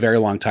because it's been a very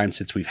long time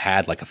since we've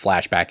had like a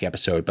flashback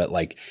episode, but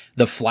like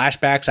the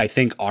flashbacks I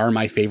think are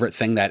my favorite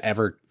thing that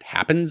ever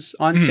happens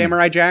on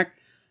Samurai Jack.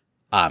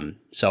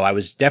 So I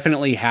was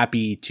definitely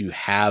happy to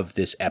have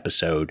this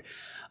episode.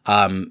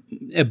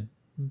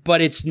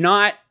 But it's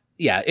not,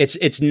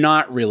 it's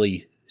not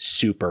really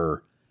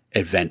super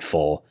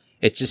eventful.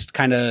 It just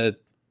kind of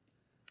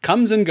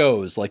comes and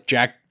goes. Like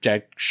Jack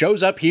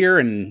shows up here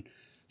and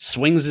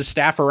swings his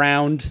staff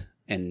around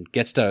and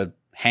gets to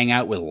hang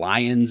out with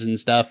lions and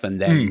stuff,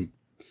 and then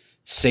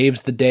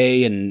saves the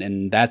day,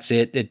 and that's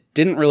it. It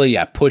didn't really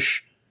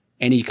push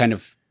any kind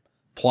of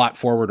plot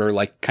forward or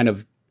like kind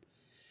of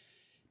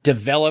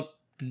develop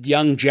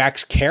young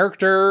Jack's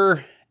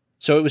character.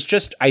 So it was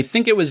just, I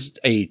think it was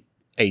a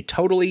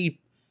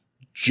totally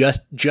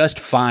just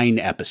fine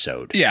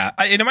episode. Yeah,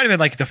 it might have been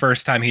like the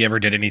first time he ever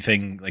did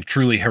anything like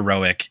truly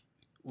heroic,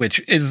 which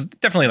is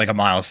definitely like a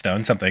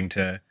milestone, something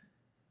to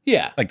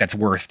like that's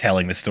worth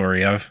telling the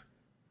story of.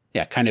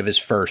 Yeah, kind of his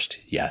first,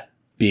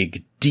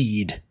 big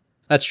deed.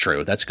 That's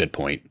true. That's a good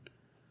point.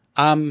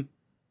 Brendan,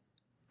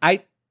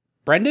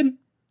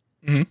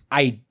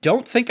 I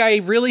don't think I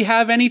really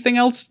have anything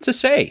else to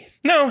say.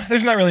 No,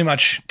 there's not really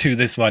much to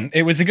this one.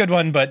 It was a good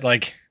one, but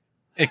like,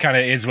 it kind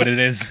of is what it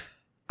is.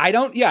 I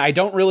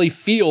don't really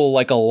feel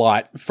like a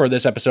lot for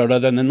this episode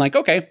other than like,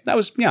 okay, that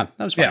was fine.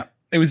 Yeah,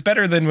 it was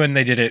better than when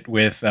they did it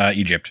with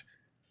Egypt.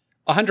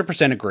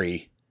 100%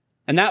 agree.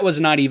 And that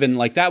was not even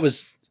like, that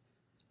was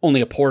only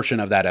a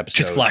portion of that episode.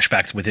 Just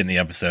flashbacks within the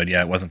episode.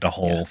 Yeah, it wasn't a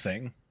whole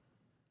thing.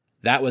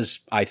 That was,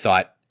 I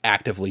thought,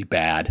 actively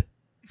bad.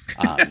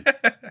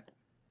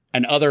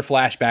 And other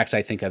flashbacks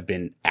I think have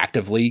been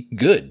actively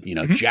good. You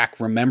know, Jack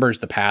Remembers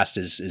the Past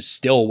is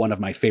still one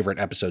of my favorite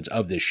episodes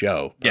of this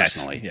show,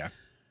 personally. Yes,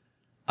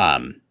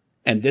 yeah.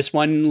 And this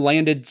one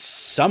landed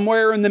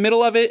somewhere in the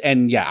middle of it.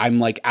 And I'm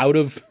like out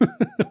of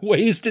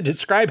ways to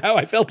describe how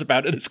I felt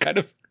about it. It's kind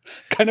of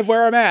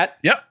where I'm at.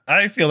 Yep,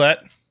 I feel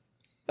that.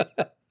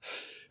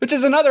 Which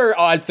is another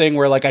odd thing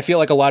where like I feel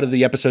like a lot of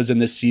the episodes in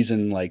this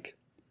season, like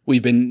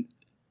we've been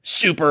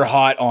super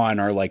hot on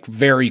or like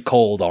very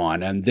cold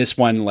on, and this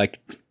one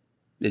like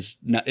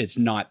it's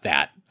not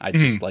that. I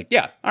just like,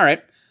 all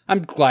right.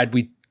 I'm glad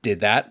we did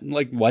that.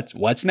 Like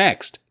what's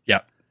next? Yeah.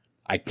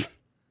 I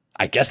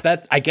guess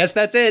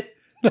that's it.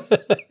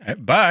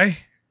 Bye.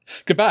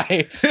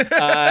 Goodbye.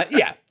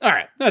 All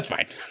right. That's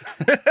fine.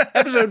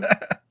 Episode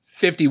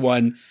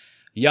 51,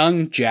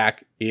 Young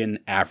Jack in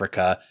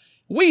Africa.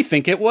 We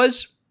think it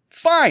was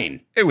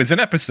fine. It was an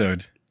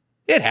episode.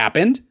 It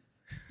happened.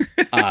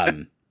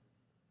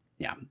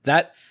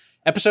 That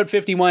episode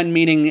 51,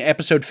 meaning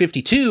episode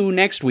 52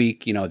 next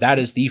week, that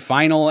is the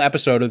final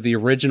episode of the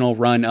original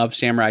run of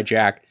Samurai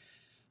Jack.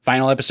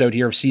 Final episode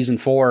here of season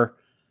 4.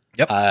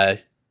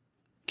 Yep.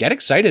 Get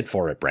excited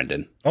for it,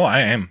 Brendan. Oh, I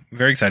am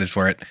very excited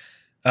for it.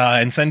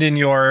 And send in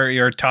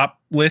your top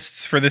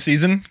lists for the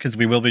season, because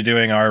we will be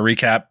doing our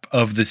recap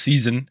of the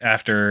season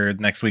after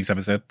next week's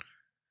episode.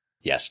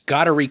 Yes,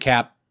 gotta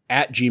recap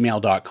at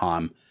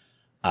gmail.com.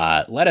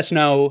 Let us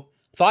know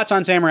thoughts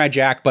on Samurai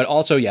Jack, but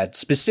also,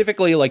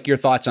 specifically like your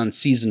thoughts on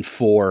season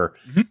 4.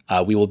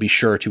 We will be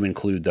sure to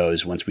include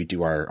those once we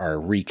do our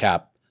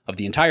recap of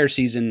the entire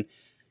season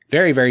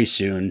very, very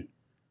soon.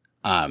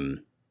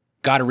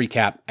 Gotta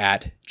recap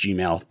at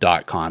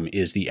gmail.com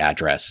is the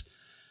address.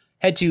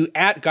 Head to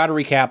at Gotta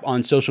Recap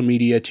on social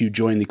media to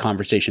join the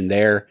conversation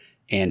there,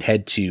 and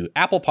head to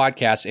Apple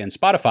Podcasts and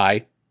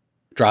Spotify.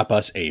 Drop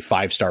us a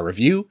 5-star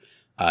review.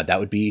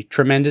 That would be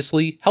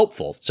tremendously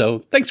helpful. So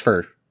thanks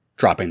for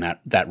dropping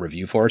that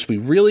review for us. We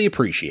really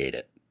appreciate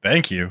it.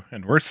 Thank you.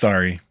 And we're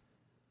sorry.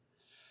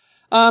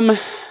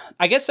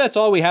 I guess that's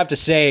all we have to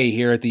say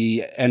here at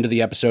the end of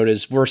the episode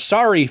is we're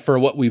sorry for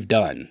what we've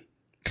done.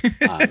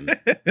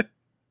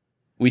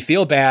 We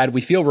feel bad.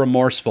 We feel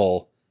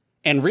remorseful.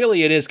 And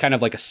really, it is kind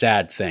of like a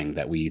sad thing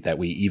that we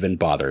even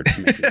bothered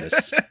making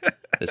this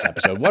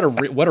episode.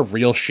 What a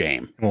real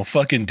shame. We'll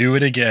fucking do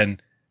it again.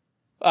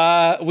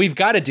 We've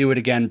got to do it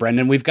again,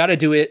 Brendan. We've got to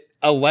do it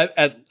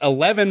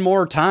 11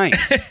 more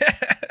times.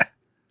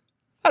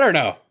 I don't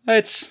know.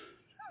 It's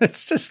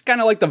just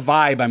kind of like the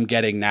vibe I'm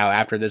getting now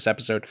after this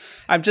episode.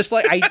 I'm just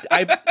like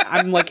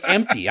I'm like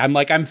empty.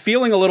 I'm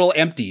feeling a little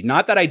empty.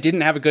 Not that I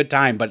didn't have a good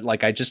time, but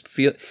like I just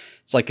feel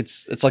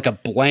it's like a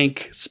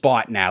blank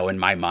spot now in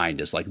my mind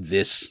is like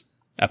this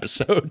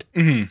episode.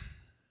 Mm-hmm.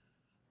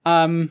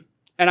 And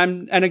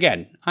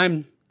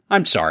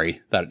I'm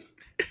sorry that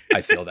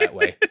I feel that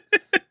way.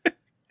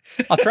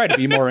 I'll try to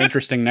be more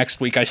interesting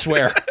next week, I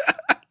swear.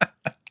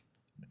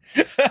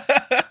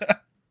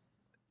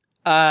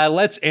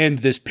 Let's end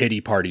this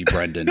pity party,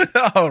 Brendan.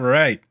 All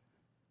right.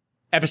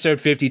 Episode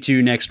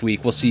 52 next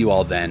week. We'll see you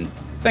all then.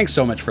 Thanks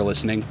so much for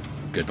listening.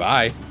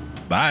 Goodbye.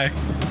 Bye.